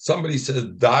 Somebody says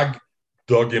dag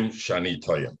dogim shani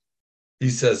toyim. He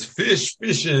says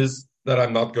fishes that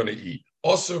I'm not going to eat.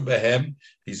 Osir behem,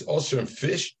 he's osir in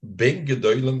fish, ben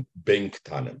gedolim, ben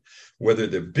ktanim, whether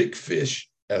they're big fish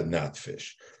and not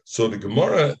fish. So the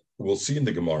Gemara, we'll see in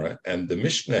the Gemara, and the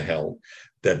Mishnah held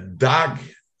that dag,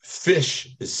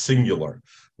 fish, is singular.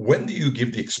 When do you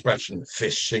give the expression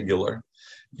fish singular?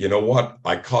 You know what?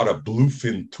 I caught a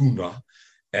bluefin tuna,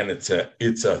 and it's a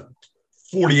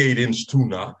 48-inch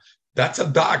tuna. That's a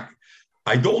dag.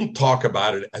 I don't talk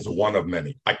about it as one of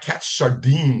many. I catch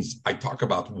sardines, I talk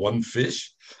about one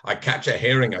fish. I catch a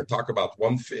herring, I talk about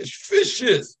one fish.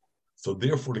 Fishes. So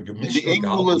therefore, the Gemishna... In the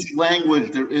English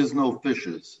language, there is no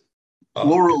fishes.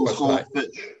 Plural is called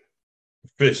fish.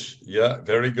 Fish, yeah,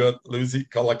 very good. Lucy,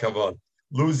 kolakavod.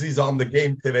 Lucy's on the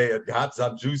game today. And had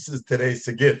some juices today,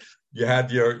 Sigit. You had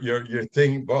your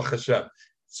thing, Baruch Hashem.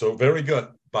 So very good.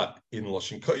 But in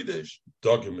Lashon Kodesh,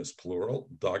 dogim is plural,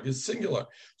 dog is singular.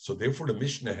 So therefore the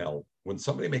Mishnah held, when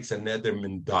somebody makes a neder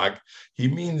min dag, he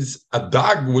means a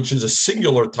dag, which is a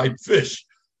singular type fish,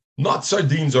 not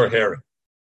sardines or herring.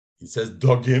 He says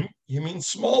dogim, he means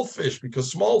small fish, because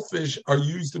small fish are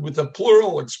used with a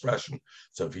plural expression.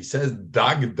 So if he says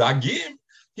dagim,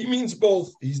 he means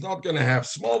both. He's not going to have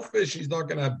small fish, he's not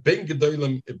going to have ben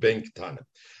gedolim, ben ktanim.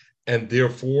 And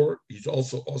therefore, he's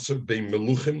also bein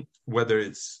meluchim, whether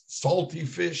it's salty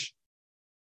fish,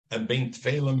 and bein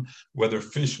tfelim, whether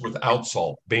fish without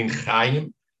salt, bein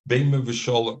chayim, bein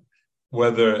mevisholim,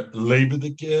 whether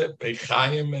lebedike, bein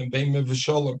chayim, and bein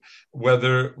mevisholim,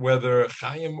 whether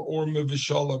chayim or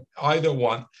mevisholim, either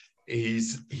one,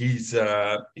 he's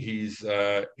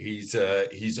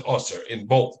osir in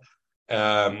both.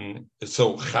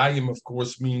 So chayim, of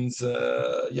course, means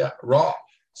raw.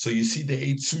 So you see, they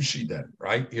ate sushi then,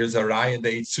 right? Here's a raya,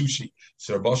 they ate sushi.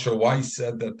 So Rabbi Weiss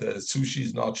said that the sushi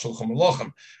is not shulchan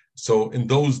malachim. So in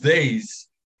those days,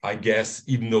 I guess,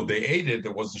 even though they ate it,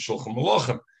 there wasn't shulchan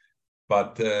malachim.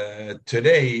 But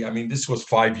today, I mean, this was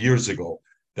 5 years ago,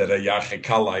 that a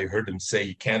Yachekala, I heard him say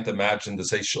he can't imagine to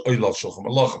say oilal shulchan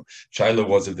malachim. Shaila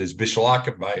was if there's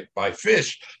bishalakim by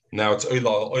fish. Now it's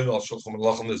oilal shulchan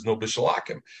malachim. There's no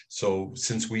bishalakim. So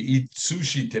since we eat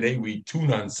sushi today, we eat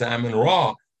tuna and salmon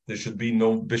raw. There should be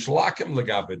no bishalakim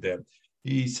legabe there.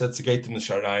 He said to get in the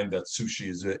sharayin that sushi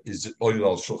is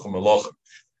oilal shulchan malachim.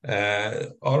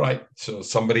 All right. So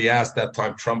somebody asked that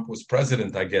time Trump was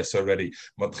president, I guess already.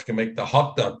 But can make the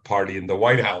hot dog party in the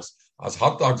White House. As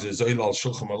hot dogs is oilal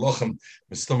shulchan malachim,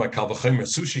 mistama kalvachimer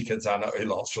sushi ketzana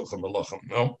oilal shulchan malachim.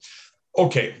 No,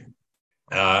 okay.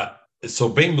 So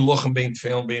bein melachim, bein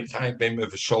tefillin, bein chayim, bein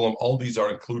mevisholim, all these are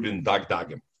included in dag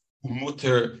dagim.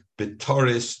 Mutter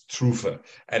betaris trufa,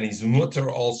 and he's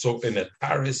mutter also in a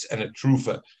taris and a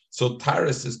trufa. So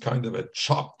taris is kind of a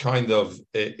chopped kind of.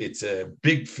 It's a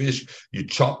big fish you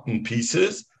chop in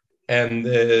pieces, and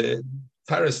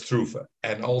taris trufa,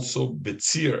 and also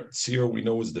betzir. Tzir we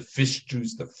know is the fish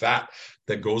juice, the fat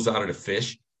that goes out of the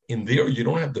fish. In there, you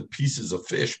don't have the pieces of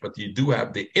fish, but you do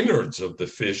have the innards of the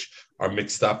fish are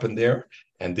mixed up in there,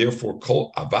 and therefore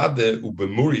kol avade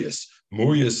ubemurius.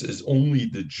 Morius is only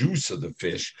the juice of the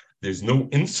fish. There's no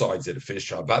insides of the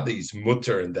fish. Avada is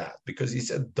mutter in that because he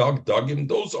said dugim.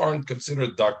 Those aren't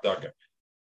considered dugim.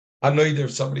 I know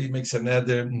if somebody makes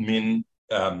another min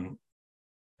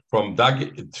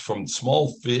from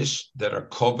small fish that are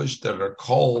kovish that are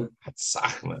called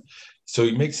tzachna. So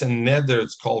he makes a neder.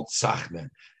 It's called tzachna.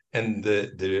 And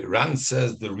the Ran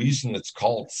says the reason it's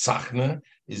called tzachna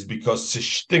is because it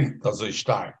stinkt so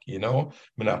stark,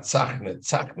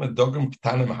 Tzachna dogim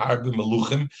ktanim harbe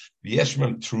meluchim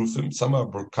v'yeshmem trufim. Some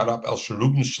are cut up el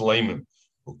sherubim shleimim.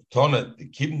 Uktona the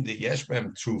kibim the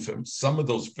yeshmem trufim. Some of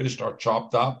those fish are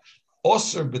chopped up.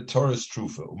 Oser b'toras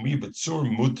trufa umi b'tzur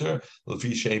muter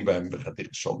l'fi shein b'hem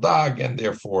b'chatich sholdag, and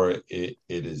therefore it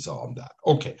is on that.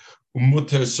 Okay.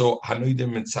 Mutter, so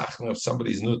hanoidim mitzachna. If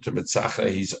somebody's nutter mitzachna,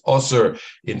 he's oser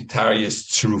in tarius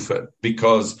trufa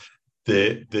because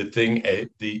the thing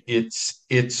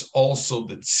it's also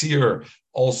the tzir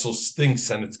also stinks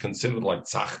and it's considered like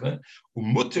tzachna.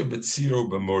 Mutter b'tzir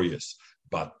b'morius,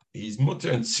 but he's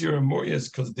mutter and tzir and morius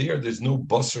because there's no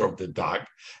busser of the dag,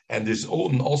 and there's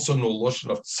also no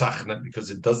lotion of tzachna because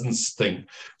it doesn't stink.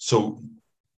 So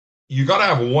you got to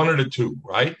have one of the two,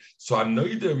 right? So I'm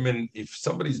neither. If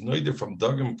somebody's neither from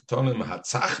dagim ktonim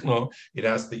hatzachno, it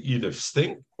has to either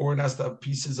stink or it has to have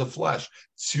pieces of flesh.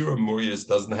 Tzira murias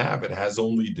doesn't have; it has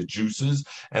only the juices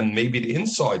and maybe the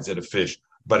insides of the fish,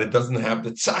 but it doesn't have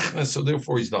the tzachna, so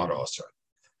therefore he's not osir.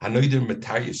 I neither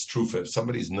metarius trufa. If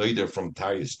somebody's neither from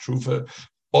tarius trufa,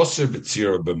 osir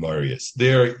b'tzira b'murias.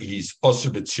 There he's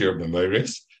osir b'tzira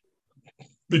b'murias.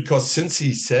 Because since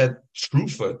he said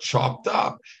trufa chopped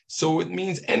up, so it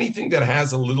means anything that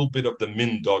has a little bit of the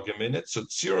min dogim in it. So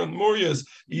tzir and murias,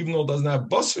 even though it doesn't have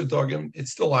basar dogim, it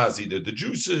still has either the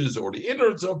juices or the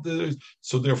innards of the.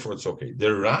 So therefore, it's okay.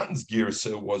 The Ran's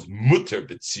girsa was mutter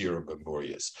b'tzir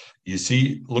b'murias. You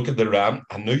see, look at the Ran.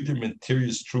 Anoider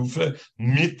menterius trufa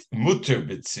mutter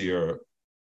b'tzir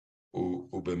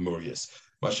ub'murias.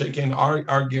 Mashiach,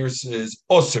 our gersa is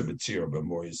Oser B'tzir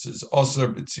B'morius, is Oser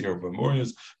B'tzir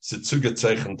B'morius. It's a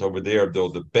Zugetzeichent over there, though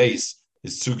the base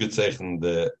is Zugetzeichent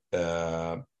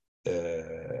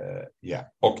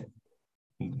okay.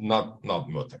 Not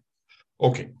mutter.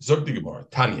 Okay, Zog the Gemara,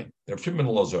 Tanya, if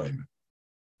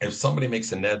somebody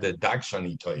makes a neder, Dag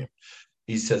Shani Toyim,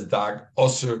 he says Dag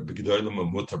Oser B'gdolim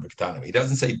and Mutter B'ktanim. He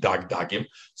doesn't say Dag Dagim.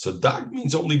 So Dag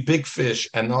means only big fish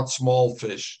and not small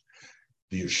fish.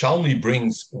 The Yerushalmi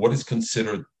brings what is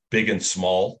considered big and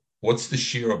small. What's the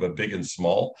shear of a big and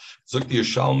small? So the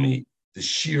Yerushalmi, the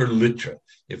shear litra.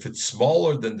 If it's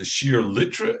smaller than the shear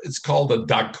litra, it's called a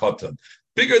dag katan.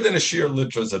 Bigger than a shear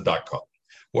litra is a dag katan.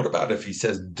 What about if he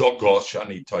says dogo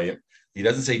shani toyim? He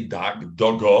doesn't say dag,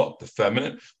 dogo, the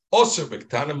feminine. Oser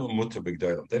b'ktanim and mutter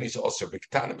b'gdolim. Then he says oser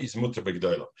b'ktanim, he's mutter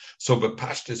b'gdolim. So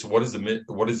b'pashtis, what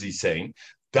is he saying?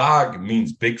 Dag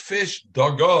means big fish.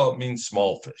 Dogo means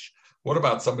small fish. What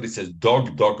about somebody says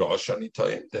dog shani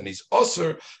toyim? Then he's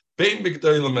osir bein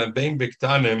b'gdolim and bein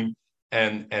b'ktanim,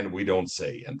 and we don't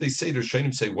say. And they say the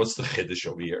Rishonim say, what's the chiddush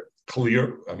over here?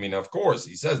 Clear. I mean, of course,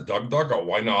 he says dog.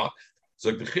 Why not? So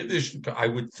the chiddush, I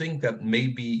would think that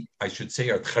maybe I should say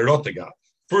charotega.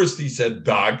 First he said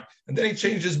dag, and then he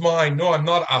changed his mind. No, I'm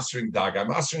not answering dag. I'm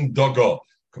answering dogo.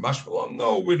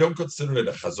 No, we don't consider it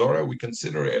a chazorah. We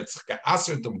consider it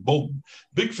aser to both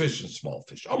big fish and small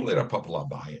fish. Mimai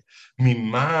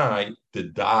the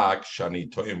dag shani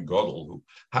toyim godol.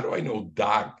 How do I know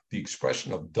dag? The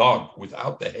expression of dog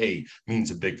without the hay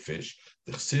means a big fish.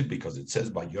 Because it says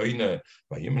by yoina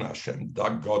by Yimna Hashem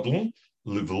dag godol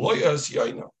livloyas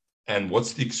yoina. And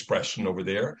what's the expression over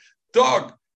there?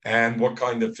 Dog. And what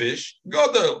kind of fish?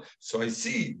 Godol. So I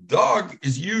see dog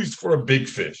is used for a big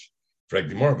fish.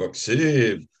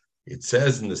 It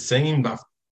says in the same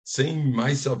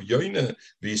Maisa of Yoina,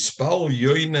 V'yispal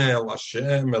Yoina el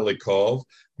Hashem elikov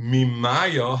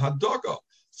mimaya hadoga.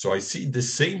 So I see the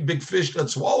same big fish that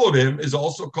swallowed him is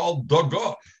also called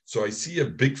doga. So I see a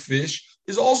big fish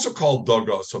is also called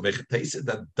doga. So they said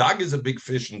that dag is a big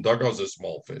fish and doga is a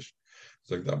small fish.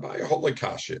 So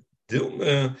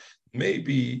Dilma,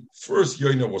 maybe first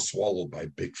Yoina was swallowed by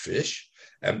big fish,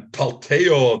 and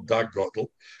palteo dag godel,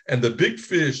 and the big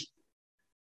fish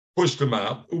pushed him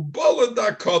out, ubala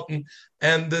dag cotton,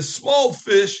 and the small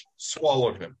fish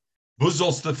swallowed him.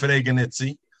 Buzos the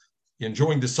fregenitzi,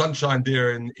 enjoying the sunshine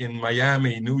there in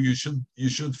Miami, knew you should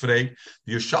freg.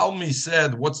 The Yerushalmi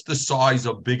said, what's the size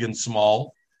of big and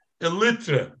small? A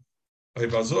litra.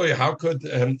 How could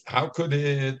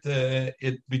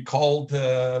it be called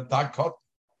dag cotton?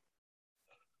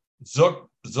 Zog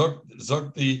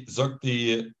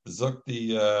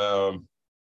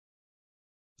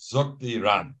the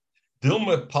Ran.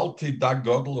 Dilma palti da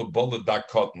godel of bolle da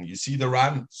cotton. You see the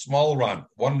ran, small ran,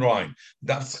 one line.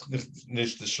 That's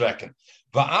nicht the schrecken.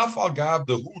 Va'af al gav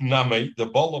the hu name, the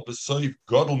bolle besoif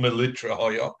godel me litra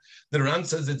hoya. The ran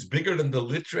says it's bigger than the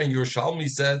litra, and Yerushalmi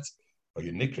says, oh,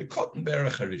 you nikre cotton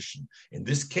berech. In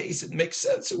this case, it makes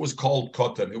sense. It was called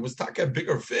cotton. It was taka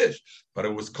bigger fish, but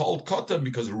it was called cotton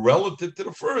because relative to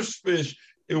the first fish,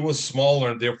 it was smaller,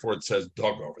 and therefore it says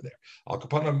dog over there. Al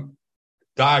kapanam,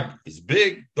 dag is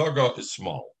big, daga is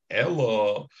small.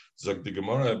 Ella, zog the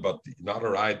Gemara, but not a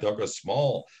right, daga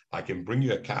small. I can bring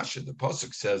you a kasha. The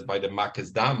pasuk says by the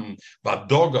makazdam, but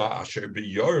daga asher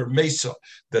biyor mesa,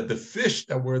 that the fish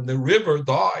that were in the river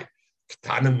died.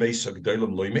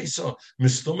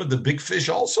 The big fish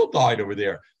also died over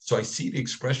there. So I see the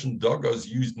expression daga is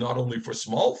used not only for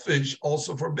small fish,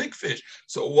 also for big fish.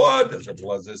 So what does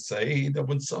Rabbi say? That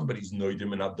when somebody's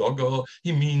noidim in a daga,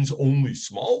 he means only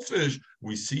small fish.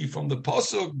 We see from the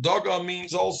pasuk, daga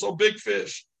means also big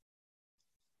fish.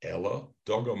 Ella,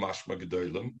 daga mashma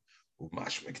gedolim.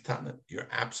 You're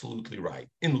absolutely right.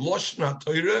 In Loshna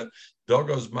Torah,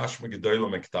 Daga is mashma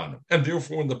gedolim mektanim. And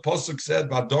therefore, when the pasuk said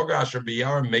Daga asher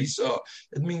biyar mesa,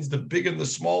 it means the big and the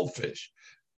small fish.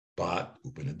 But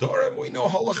Ubenedorim, we know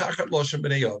halachachat Loshem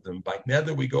b'nei Adam. By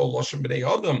nether we go Loshem b'nei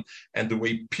Adam, and the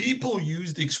way people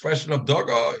use the expression of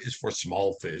Daga is for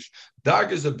small fish.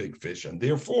 Dag is a big fish, and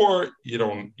therefore you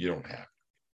don't have.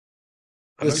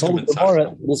 This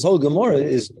whole Gemara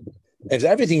is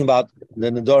everything about the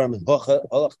Nedarim.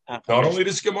 Not only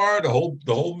this Gemara, the whole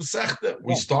Masechta.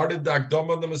 We started the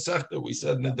Akdama of the Masechta. We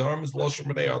said Nedarim is Loshem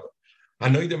b'nei Adam. I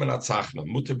know them in Atzachna,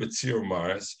 mutter betzir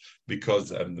maris, because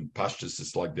the pashtus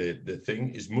is like the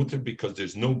thing is mutter because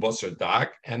there's no basar dag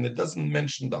and it doesn't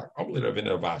mention dag.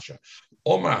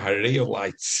 Omar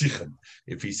hareolai tzichen.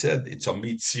 If he said it's a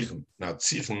meat tzichen, now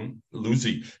tzichen,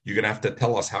 Lucy, you're gonna have to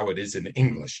tell us how it is in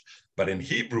English. But in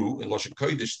Hebrew, in Lashon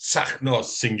Kodesh, tzachna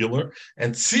singular,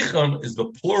 and tzichen is the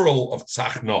plural of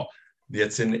tzachna.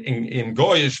 That's in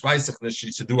Goyish,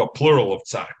 she should do a plural of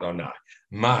tzachna now.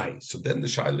 So then the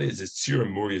shaila is tzira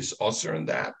murius osir, and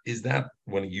that is that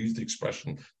when he used the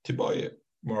expression tiboye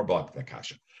more about the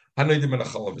kasha.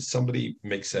 If somebody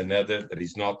makes a nether that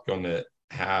he's not going to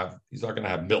have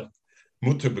milk.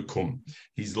 Mutter bekum.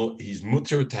 He's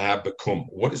mutter to have bekum.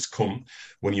 What is kum?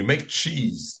 When you make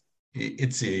cheese,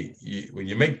 when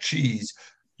you make cheese,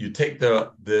 you take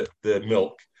the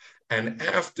milk. And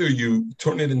after you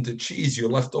turn it into cheese, you're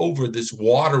left over this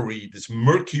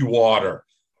murky water.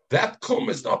 That kum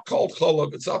is not called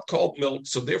chalav, it's not called milk.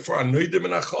 So therefore, anoidim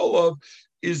and chalav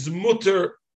is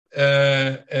mutter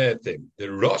thing. The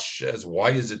Rosh says, why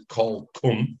is it called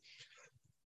kum?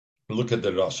 Look at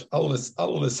the Rosh. Alles is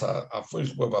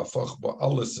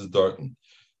darten.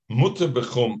 Mutter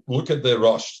bechum. Look at the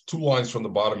Rosh. 2 lines from the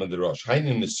bottom of the Rosh.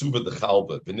 Hainin nesuba de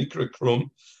chalba. V'nikra krum.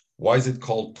 Why is it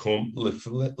called kum? Because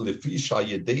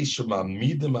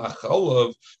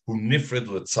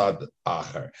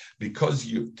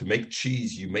to make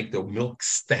cheese, you make the milk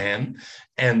stand,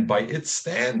 and by it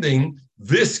standing,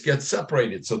 this gets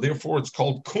separated. So therefore, it's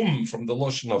called kum from the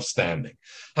lotion of standing.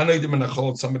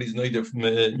 Somebody's noider from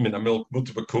a milk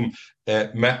kum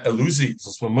elusi.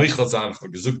 Das man meichel sagen,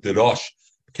 gesucht der Rosh.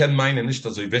 Ken meine nicht so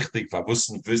wichtig,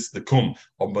 verwussten wisst der kum,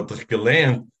 aber doch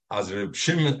gelernt. As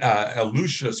Shimon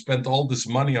Elusha spent all this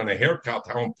money on a haircut,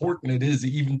 how important it is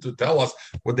even to tell us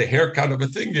what the haircut of a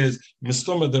thing is.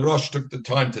 Mistuma the Rosh took the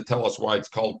time to tell us why it's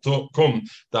called kum.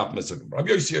 Rabbi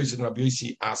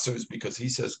Yossi answers because he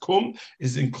says kum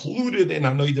is included in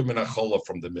anoidim and achola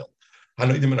from the milk.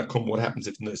 Hanoidim and akum. What happens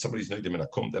if somebody's noidim and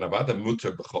akum? Then avada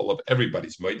muter b'cholav.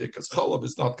 Everybody's noidim because cholav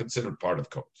is not considered part of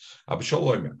kum.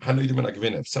 Abisholoimer hanoidim and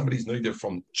agvina. If somebody's noidim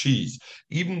from cheese,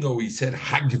 even though he said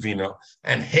hagvina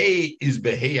and hay is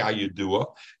behei ayudua,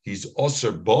 he's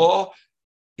oser ba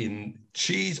in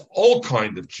cheese, all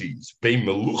kind of cheese, bein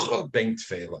melucha, bein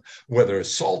tfela, whether a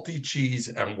salty cheese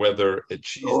and whether a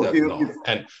cheese that's not.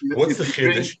 And what's the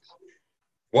chiddush?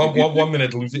 One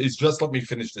minute, it's just let me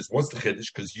finish this. What's the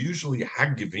chiddush? Because usually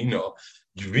hagivina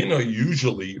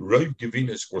usually roiv givina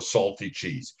is for salty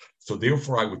cheese. So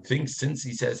therefore, I would think since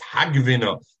he says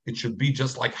hagivina, it should be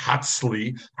just like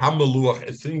hatzli, hamaluach,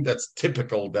 a thing that's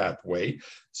typical that way.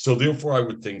 So therefore, I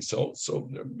would think so. So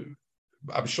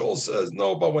Abishol says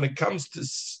no, but when it comes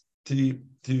to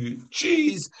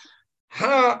cheese,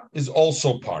 ha is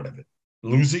also part of it.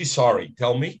 Lucy, sorry,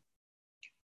 tell me.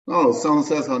 Oh, someone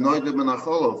says hanoidim and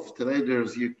acholov. Today,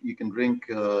 you can drink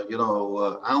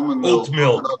almond milk,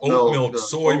 oat milk,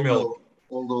 soy milk,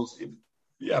 all those.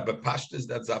 Yeah, but pashtas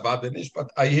that's avadinish.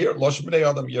 But I hear Losh B'nei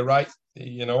Adam. You're right.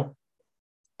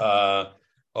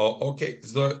 Okay.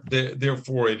 So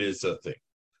therefore, it is a thing.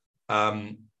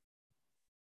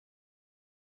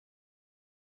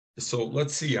 So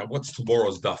let's see, what's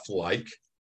tomorrow's daf like?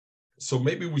 So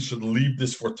maybe we should leave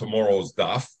this for tomorrow's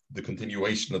daf, the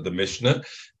continuation of the Mishnah,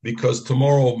 because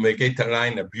tomorrow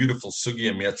Megetarain, a beautiful sugi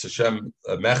and Hashem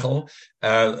Mechel,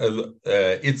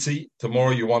 Itzi.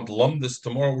 Tomorrow you want lumdis.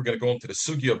 Tomorrow we're going to go into the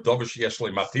sugi of Dovish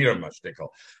Yeshlei Matir Mashtikal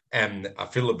and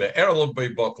Afila be'erlo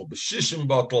be'bottle b'shishim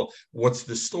bottle. What's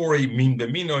the story? Min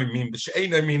b'mino, min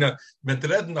b'sheina mina.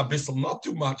 Metreden abissel, not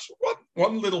too much.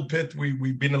 One little bit.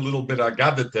 We've been a little bit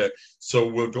agadete, so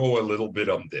we'll go a little bit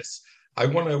on this. We're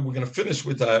going to finish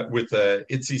with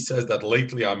Itzi says that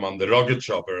lately I'm on the rugged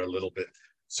chopper a little bit.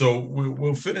 So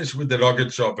we'll finish with the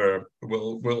rugged chopper.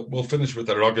 We'll finish with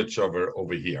the rugged chopper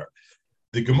over here.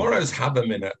 The Gemara's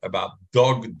Havamina about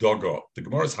dogo. The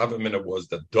Gemara's Havamina was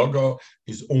that dogo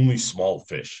is only small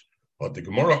fish. But the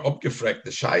Gemara upgefrekt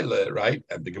the Shaila, right?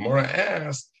 And the Gemara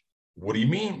asked, what do you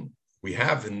mean? We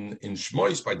have in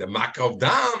Shmois by the Makkah of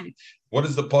Dam. What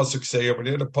does the pasuk say over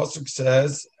there? The pasuk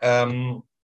says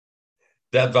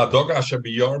that vadoga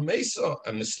shabiyar mesa,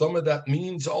 and the stomach that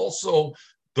means also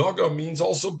doga means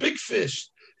also big fish.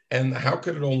 And how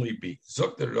could it only be?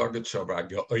 Zok the rugged shabra.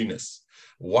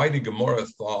 Why the Gemara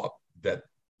thought that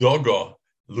doga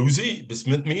Lucy,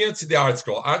 besmit mir to the art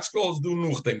scroll. Art scrolls do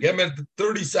nuchtem. Give me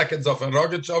 30 seconds of a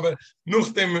rugged shabba.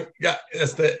 Nuchtem, yeah,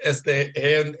 as the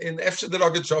and in after the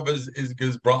rugged shabba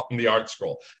is brought in the art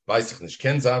scroll. Weiß ich nicht.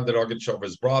 Ken sagen the rugged shabba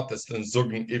is brought. That's then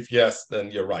zugen. If yes,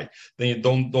 then you're right. Then you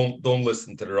don't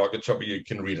listen to the rugged shabba. You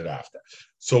can read it after.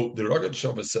 So the rugged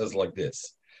shabba says like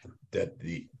this: that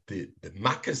the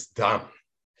makas dam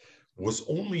was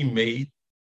only made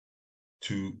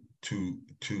to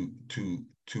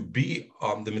be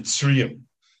on the Mitzrayim,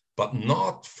 but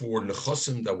not for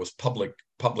Nechosim that was public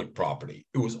property.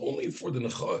 It was only for the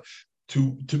Nechah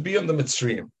to be on the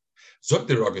Mitzrayim. Zok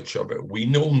the Rugged Shabbat, we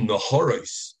know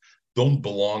Nahoros don't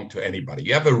belong to anybody.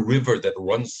 You have a river that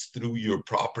runs through your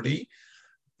property,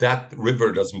 that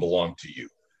river doesn't belong to you.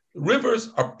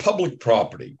 Rivers are public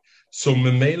property. So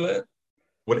Memela,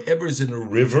 whatever is in a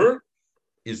river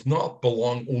is not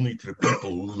belong only to the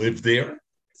people who live there.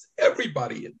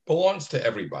 Everybody, it belongs to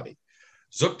everybody.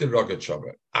 Zok the Rugged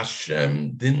Shabbat.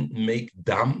 Hashem didn't make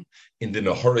dam in the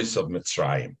Nahoris of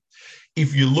Mitzrayim.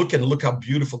 If you look how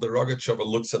beautiful the Rugged Shabbat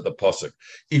looks at the pasuk.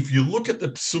 If you look at the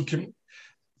psukim,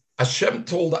 Hashem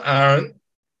told Aaron,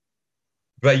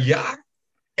 "Vayak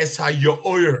es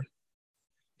hayoyer."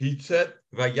 He said,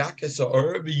 "Vayak es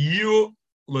hayoyer v'yu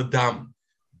ledam."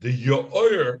 The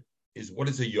yoyer is, what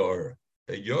is a yoyer?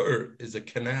 A yoyer is a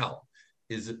canal.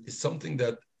 Is something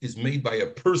that is made by a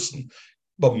person.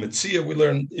 But Metzia, we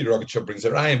learn, Rugged Shabbat brings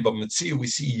a rhyme, but Metzia, we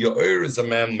see Yo'er is a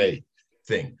man-made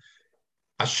thing.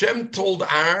 Hashem told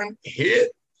Aaron,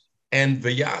 hit, and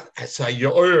Vayat as a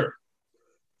Yo'er.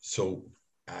 So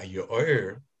a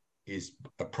Yo'er is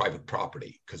a private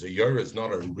property, because a Yo'er is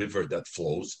not a river that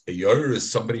flows. A Yo'er is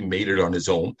somebody made it on his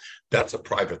own. That's a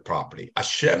private property.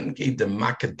 Hashem gave the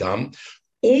Makadam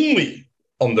only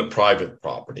on the private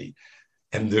property.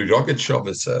 And the Rugged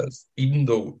Shabbat says, even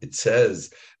though it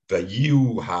says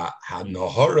Vayu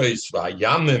ha-naharos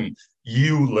v'ayamim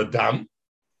yu ladam,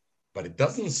 but it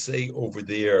doesn't say over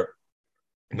there,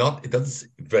 it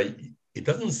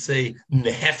doesn't say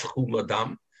nehefchu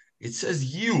ladam. It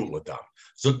says yu ladam.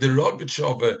 So the Rugged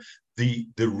Shabbat, the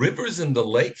rivers and the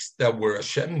lakes that were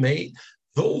Hashem made,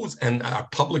 those and our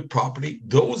public property,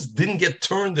 those didn't get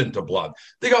turned into blood.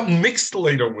 They got mixed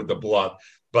later with the blood.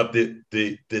 But the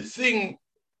thing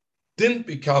didn't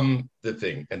become the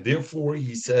thing. And therefore,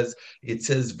 it says,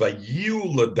 Vayu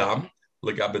ladam,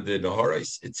 legabe de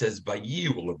naharis. It says,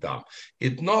 Vayu ladam.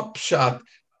 It's not pshat.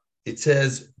 It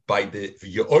says, by the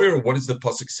Yo'er, what does the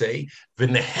pasuk say?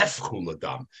 V'nehefchu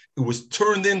ladam. It was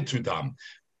turned into dam.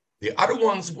 The other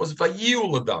ones was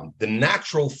Vayu ladam. The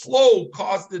natural flow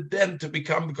caused it then to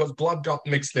become, because blood got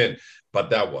mixed in. But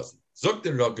that wasn't. Zok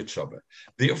the Rugged Shabbat.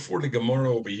 Therefore, the Gemara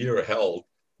over here held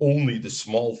only the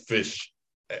small fish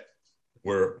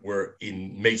were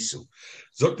in Mesu.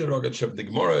 Zok the Rugged Shabbat, the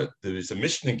Gemara, there is a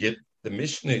Mishnah Git. The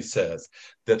Mishnah says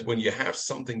that when you have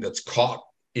something that's caught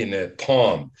in a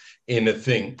pond, in a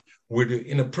thing,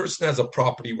 in a person has a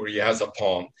property where he has a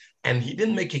pond, and he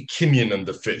didn't make a kinyan on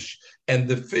the fish, and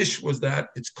the fish was that,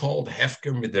 it's called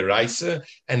hefker midiraisa,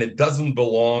 and it doesn't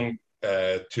belong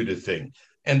to the thing,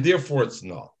 and therefore it's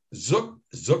not. So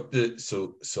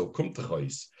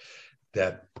kumtachos,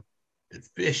 that the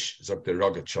fish, Zok the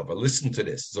Rugged Shabbat, listen to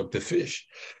this, Zok the fish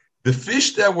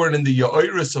that were in the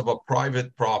Yoiris of a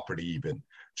private property even,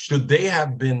 should they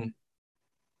have been,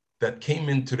 that came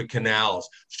into the canals,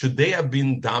 should they have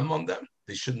been dam on them?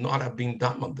 They should not have been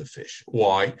dam on the fish.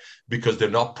 Why? Because they're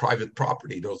not private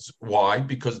property. Why?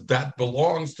 Because that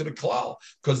belongs to the klal.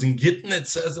 Because in Gittin it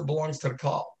says it belongs to the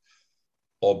klal.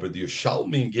 But the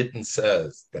Yerushalmi in Gittin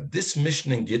says that this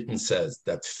mission in Gittin says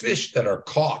that fish that are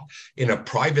caught in a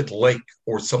private lake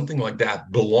or something like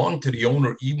that belong to the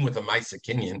owner, even with a Maisa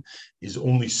Kinyan, is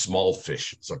only small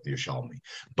fish, it's like the Yerushalmi.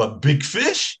 But big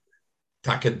fish,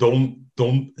 only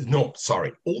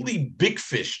big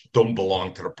fish don't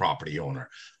belong to the property owner.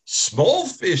 Small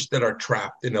fish that are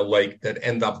trapped in a lake that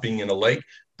end up being in a lake,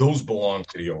 those belong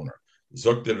to the owner.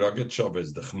 Zok the Rogatchover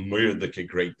is the Chmur the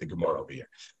Kegreat the Gemara over here.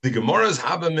 The Gemara's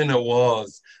Havamina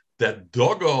was that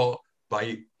Dogo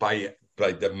by the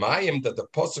Mayim that the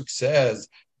Pasuk says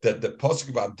that the Pasuk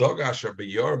about Dogasher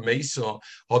Beyor Mesa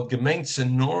had gemeint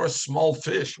nor small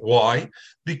fish. Why?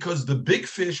 Because the big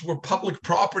fish were public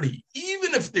property,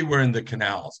 even if they were in the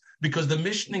canals. Because the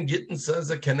Mishnah in Gittin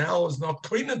says a canal is not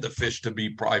cleaning the fish to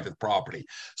be private property.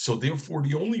 So therefore,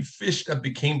 the only fish that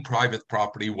became private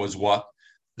property was what?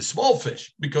 The small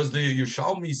fish, because the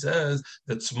Yerushalmi says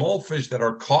that small fish that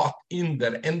are caught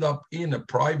that end up in a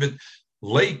private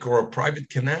lake or a private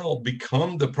canal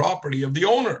become the property of the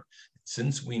owner.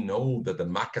 Since we know that the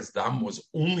Makas Dam was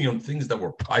only on things that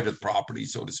were private property,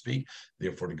 so to speak,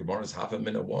 therefore the Gemara's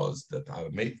Havamina was that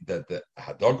the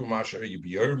Hadagumasher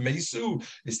Yibir Mesu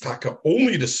is taka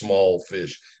only the small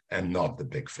fish and not the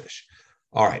big fish.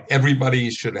 All right, everybody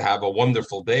should have a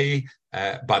wonderful day,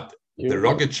 but the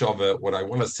Rogatchover, what I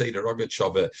want to say, the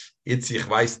Rogatchover, ich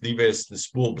weiß, die ist ein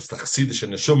Spur, bis der chassidische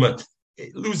Neshume.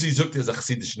 Lucy sucht ist a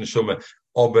chassidische Neshume,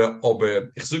 aber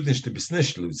ich such nicht, du bist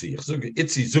nicht, Lucy. Ich such,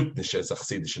 Itzi sucht nicht als a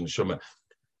chassidische Neshume.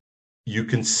 You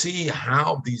can see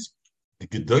how these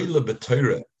Gedoyle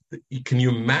B'Torah, can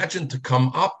you imagine to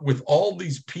come up with all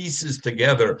these pieces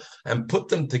together and put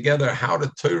them together, how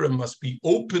the Torah must be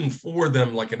open for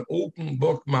them, like an open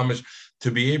book, mamish,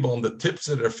 to be able on the tips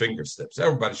of their fingertips.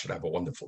 Everybody should have a wonderful